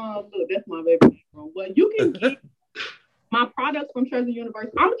 So, look, that's my baby. Well, you can get my products from Treasure Universe.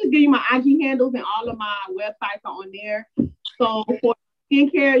 I'm going to just give you my IG handles, and all of my websites are on there. So, for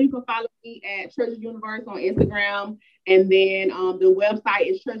skincare, you can follow me at Treasure Universe on Instagram. And then the website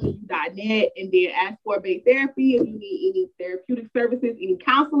is treasureu.net. And then ask for Bay Therapy if you need any therapeutic services, any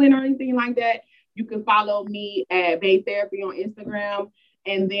counseling or anything like that. You can follow me at Bay Therapy on Instagram.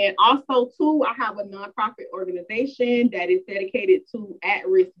 And then also, too, I have a nonprofit organization that is dedicated to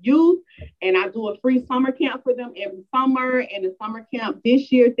at-risk youth. And I do a free summer camp for them every summer. And the summer camp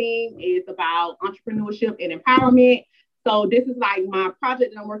this year theme is about entrepreneurship and empowerment. So this is like my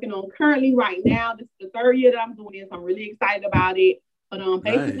project that I'm working on currently right now. This is the 3rd year that I'm doing this. I'm really excited about it. But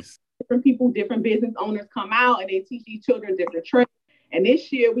basically, different people, different business owners come out and they teach these children different trades. And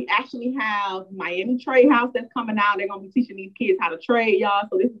this year, we actually have Miami Trade House that's coming out. They're going to be teaching these kids how to trade, y'all.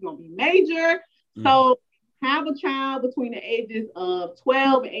 So this is going to be major. So have a child between the ages of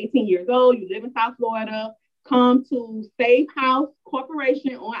 12 and 18 years old. You live in South Florida. Come to Safe House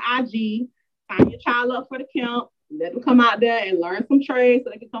Corporation on IG. Sign your child up for the camp. Let them come out there and learn some trades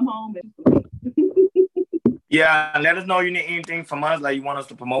so they can come home. Yeah, let us know you need anything from us, like you want us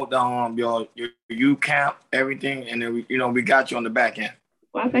to promote the your youth camp, everything, and then we got you on the back end.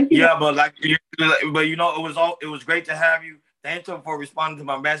 Well, thank you. Yeah, but it was great to have you. Thank you for responding to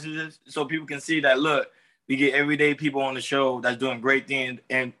my messages, so people can see that. Look, we get everyday people on the show that's doing great things,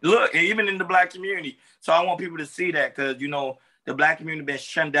 and look, even in the Black community. So I want people to see that because the Black community been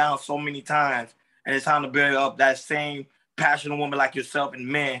shut down so many times, and it's time to build up that same passionate woman like yourself and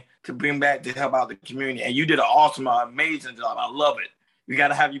men to bring back to help out the community. And you did an awesome, amazing job. I love it. We got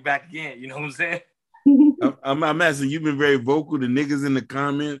to have you back again. You know what I'm saying? I'm asking, you've been very vocal. The niggas in the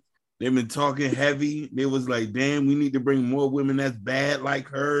comments, they've been talking heavy. They was like, damn, we need to bring more women that's bad like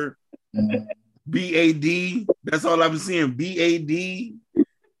her. BAD. That's all I've been seeing. BAD. You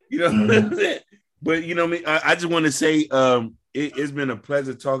know what I'm saying? But I just want to say it's been a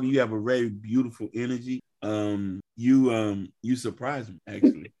pleasure talking. You have a very beautiful energy. You surprised me,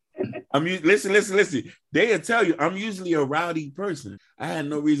 actually. Listen. They'll tell you I'm usually a rowdy person. I had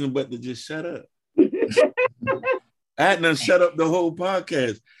no reason but to just shut up. I had to shut up the whole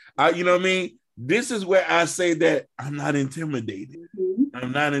podcast. You know what I mean? This is where I say that I'm not intimidated.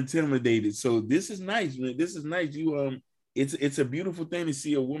 I'm not intimidated. So this is nice, man. This is nice. It's a beautiful thing to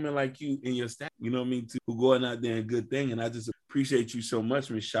see a woman like you in your staff, you know what I mean, who going out there and good thing. And I just appreciate you so much,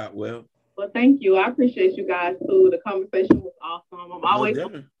 Ms. Shotwell. Well, thank you. I appreciate you guys too. The conversation was awesome. I'm always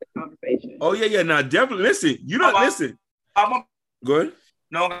open to the conversation. Oh yeah. Now definitely listen. You don't listen. Go ahead.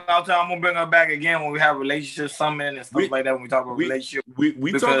 No, I'm gonna bring her back again when we have relationship summit and stuff like that. When we talk about relationship,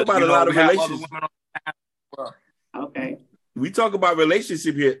 we talk about a lot of relationships. Okay. We talk about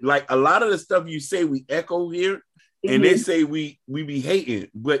relationship here. Like a lot of the stuff you say, we echo here, and they say we be hating,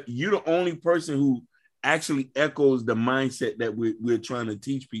 but you're the only person who actually echoes the mindset that we're trying to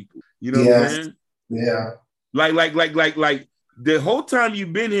teach people. You know what I'm saying? Yeah. Like the whole time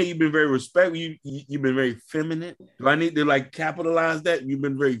you've been here, you've been very respectful. You've been very feminine. Do I need to capitalize that? You've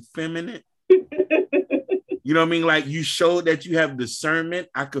been very feminine. You know what I mean? Like you showed that you have discernment.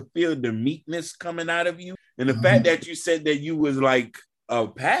 I could feel the meekness coming out of you. And the fact that you said that you was like a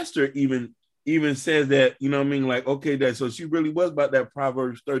pastor even says that, you know what I mean? Like, okay, so she really was about that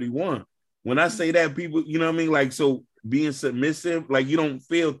Proverbs 31. When I say that, people, you know what I mean? Like, so being submissive, like you don't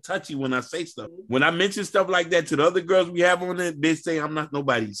feel touchy when I say stuff. When I mention stuff like that to the other girls we have on it, they say I'm not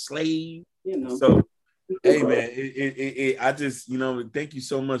nobody's slave. So, hey man, I just, thank you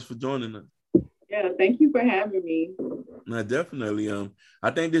so much for joining us. Yeah, thank you for having me. No, definitely. I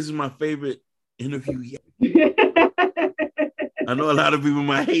think this is my favorite interview yet. I know a lot of people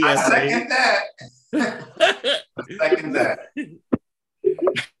might hate. I second that.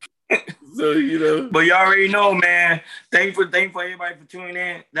 So, but you already know, man. Thank you for everybody for tuning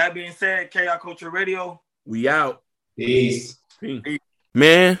in. That being said, KI Culture Radio, we out. Peace.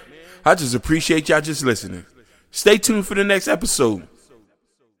 Man, I just appreciate y'all just listening. Stay tuned for the next episode.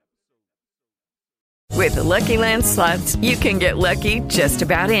 With the Lucky Land Slots, you can get lucky just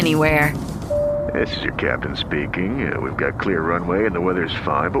about anywhere. This is your captain speaking. We've got clear runway and the weather's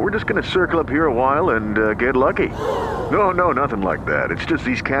fine, but we're just going to circle up here a while and get lucky. No, nothing like that. It's just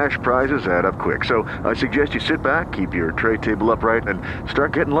these cash prizes add up quick. So I suggest you sit back, keep your tray table upright, and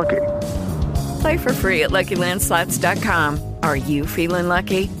start getting lucky. Play for free at LuckyLandSlots.com. Are you feeling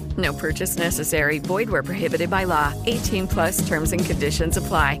lucky? No purchase necessary. Void where prohibited by law. 18+ terms and conditions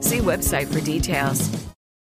apply. See website for details.